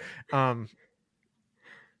out here. For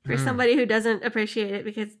somebody who doesn't appreciate it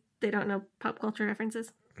because they don't know pop culture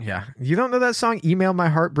references. Yeah. You don't know that song, Email My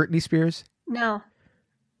Heart, Britney Spears? No.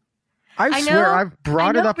 I swear I've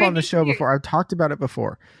brought it up on the show before. I've talked about it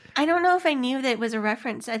before. I don't know if I knew that it was a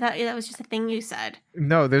reference. I thought that was just a thing you said.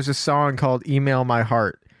 No, there's a song called Email My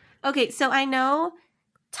Heart. Okay, so I know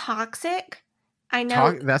Toxic. I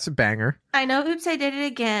know that's a banger. I know Oops, I Did It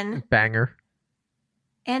Again. Banger.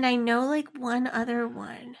 And I know like one other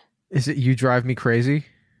one. Is it You Drive Me Crazy?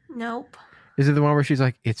 Nope. Is it the one where she's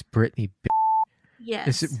like, it's Britney?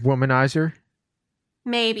 Yes. Is it Womanizer?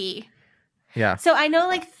 Maybe. Yeah. So I know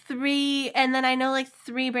like three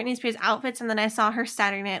Britney Spears outfits, and then I saw her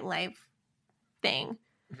Saturday Night Live thing.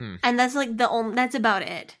 And that's like that's about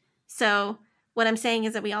it. So what I'm saying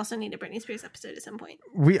is that we also need a Britney Spears episode at some point.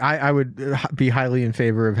 I would be highly in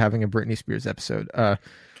favor of having a Britney Spears episode. Okay.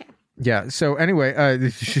 Yeah. So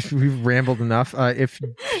anyway, we've rambled enough.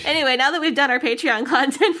 Anyway, now that we've done our Patreon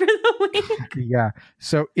content for the week. Yeah.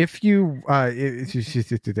 So if you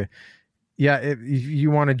if you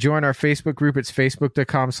want to join our Facebook group, it's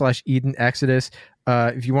facebook.com/Eden Exodus.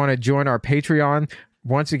 If you want to join our Patreon,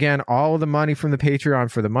 once again, all of the money from the Patreon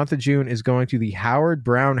for the month of June is going to the Howard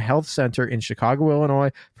Brown Health Center in Chicago, Illinois,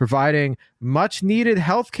 providing much needed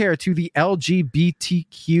health care to the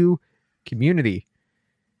LGBTQ community.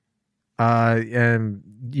 So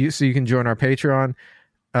you can join our Patreon.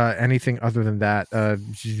 Anything other than that,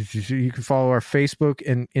 you can follow our Facebook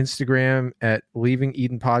and Instagram at Leaving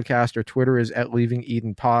Eden Podcast, or Twitter is at Leaving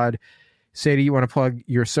Eden Pod. Sadie, you want to plug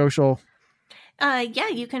your social? Yeah,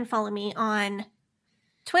 you can follow me on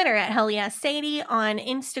Twitter at Hell Yes Sadie, on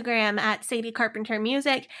Instagram at Sadie Carpenter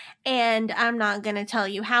Music, and I'm not going to tell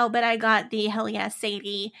you how, but I got the Hell Yes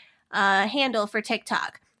Sadie handle for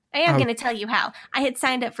TikTok. I am going to tell you how. I had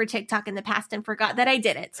signed up for TikTok in the past and forgot that I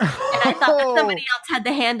did it. And I thought that somebody else had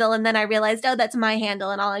the handle, and then I realized, that's my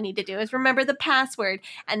handle, and all I need to do is remember the password,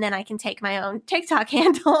 and then I can take my own TikTok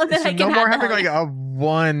handle, and then I can no more having like a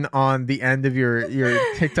 1 on the end of your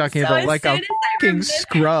TikTok handle, like a fucking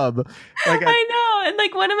scrub. Like I know, and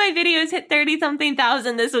like one of my videos hit 30-something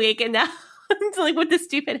thousand this week, and now it's like with the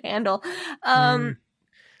stupid handle.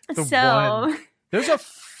 There's a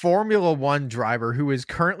Formula One driver who is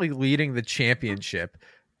currently leading the championship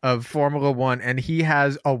of Formula One, and he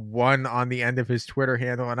has a 1 on the end of his Twitter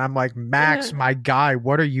handle, and I'm like, Max, my guy,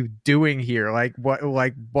 what are you doing here? Like what?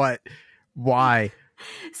 Why?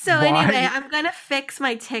 So anyway, I'm gonna fix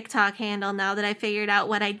my TikTok handle now that I figured out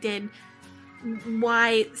what I did.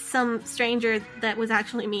 Why some stranger that was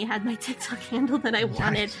actually me had my TikTok handle that I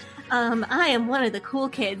wanted. I am one of the cool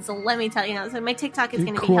kids, let me tell you now. So my TikTok is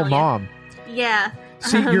gonna be cool mom. Yeah.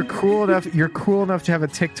 See, you're cool enough. You're cool enough to have a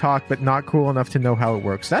TikTok, but not cool enough to know how it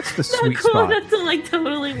works. That's the sweet spot. Not cool enough to like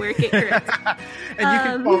totally work it correct. And you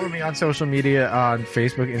can follow me on social media on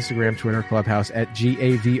Facebook, Instagram, Twitter, Clubhouse at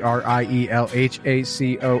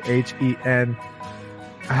GAVRIELHACOHEN.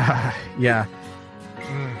 Yeah.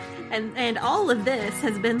 And all of this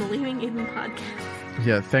has been the Leaving Eden podcast.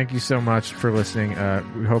 Yeah. Thank you so much for listening.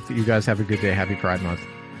 We hope that you guys have a good day. Happy Pride Month.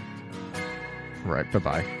 All right.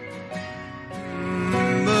 Bye-bye.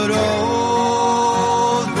 But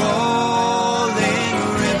old rolling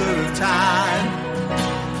river of time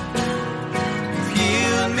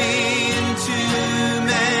healed me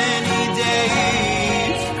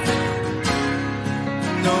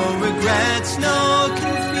No regrets, no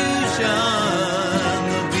confusion.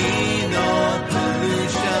 There'll be no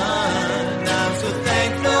pollution. I'm so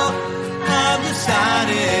thankful I've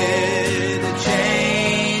decided to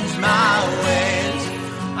change my ways.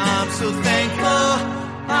 I'm so thankful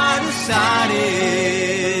I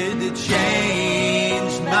decided to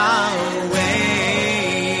change my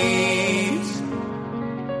ways.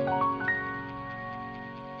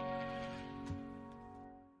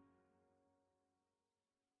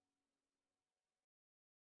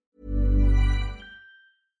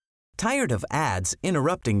 Tired of ads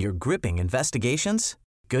interrupting your gripping investigations?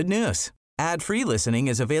 Good news. Ad-free listening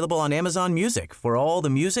is available on Amazon Music for all the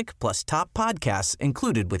music plus top podcasts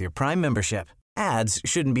included with your Prime membership. Ads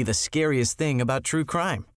shouldn't be the scariest thing about true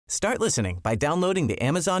crime. Start listening by downloading the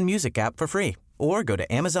Amazon Music app for free or go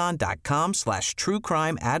to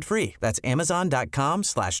amazon.com/truecrime ad-free. That's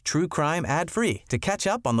amazon.com/truecrime ad-free to catch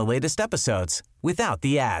up on the latest episodes without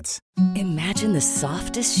the ads. Imagine the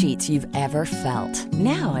softest sheets you've ever felt.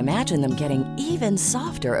 Now imagine them getting even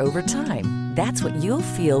softer over time. That's what you'll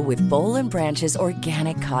feel with Boll & Branch's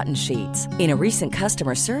organic cotton sheets. In a recent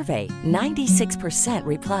customer survey, 96%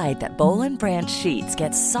 replied that Boll & Branch sheets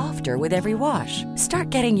get softer with every wash. Start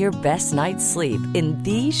getting your best night's sleep in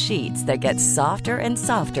these sheets that get softer and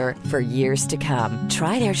softer for years to come.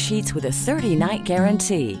 Try their sheets with a 30-night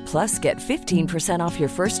guarantee. Plus, get 15% off your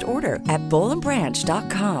first order at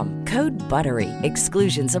bollandbranch.com. Code BUTTERY.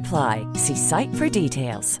 Exclusions apply. See site for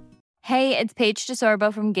details. Hey, it's Paige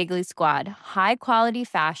DeSorbo from Giggly Squad. High quality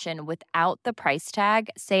fashion without the price tag.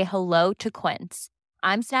 Say hello to Quince.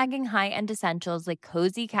 I'm snagging high-end essentials like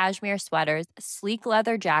cozy cashmere sweaters, sleek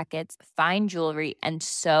leather jackets, fine jewelry, and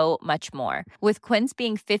so much more. With Quince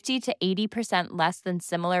being 50 to 80% less than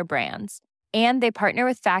similar brands. And they partner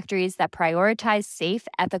with factories that prioritize safe,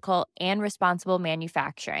 ethical, and responsible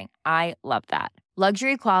manufacturing. I love that.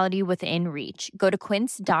 Luxury quality within reach. Go to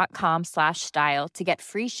quince.com/style to get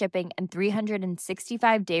free shipping and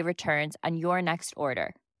 365-day returns on your next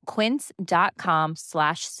order.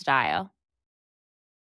 Quince.com/style.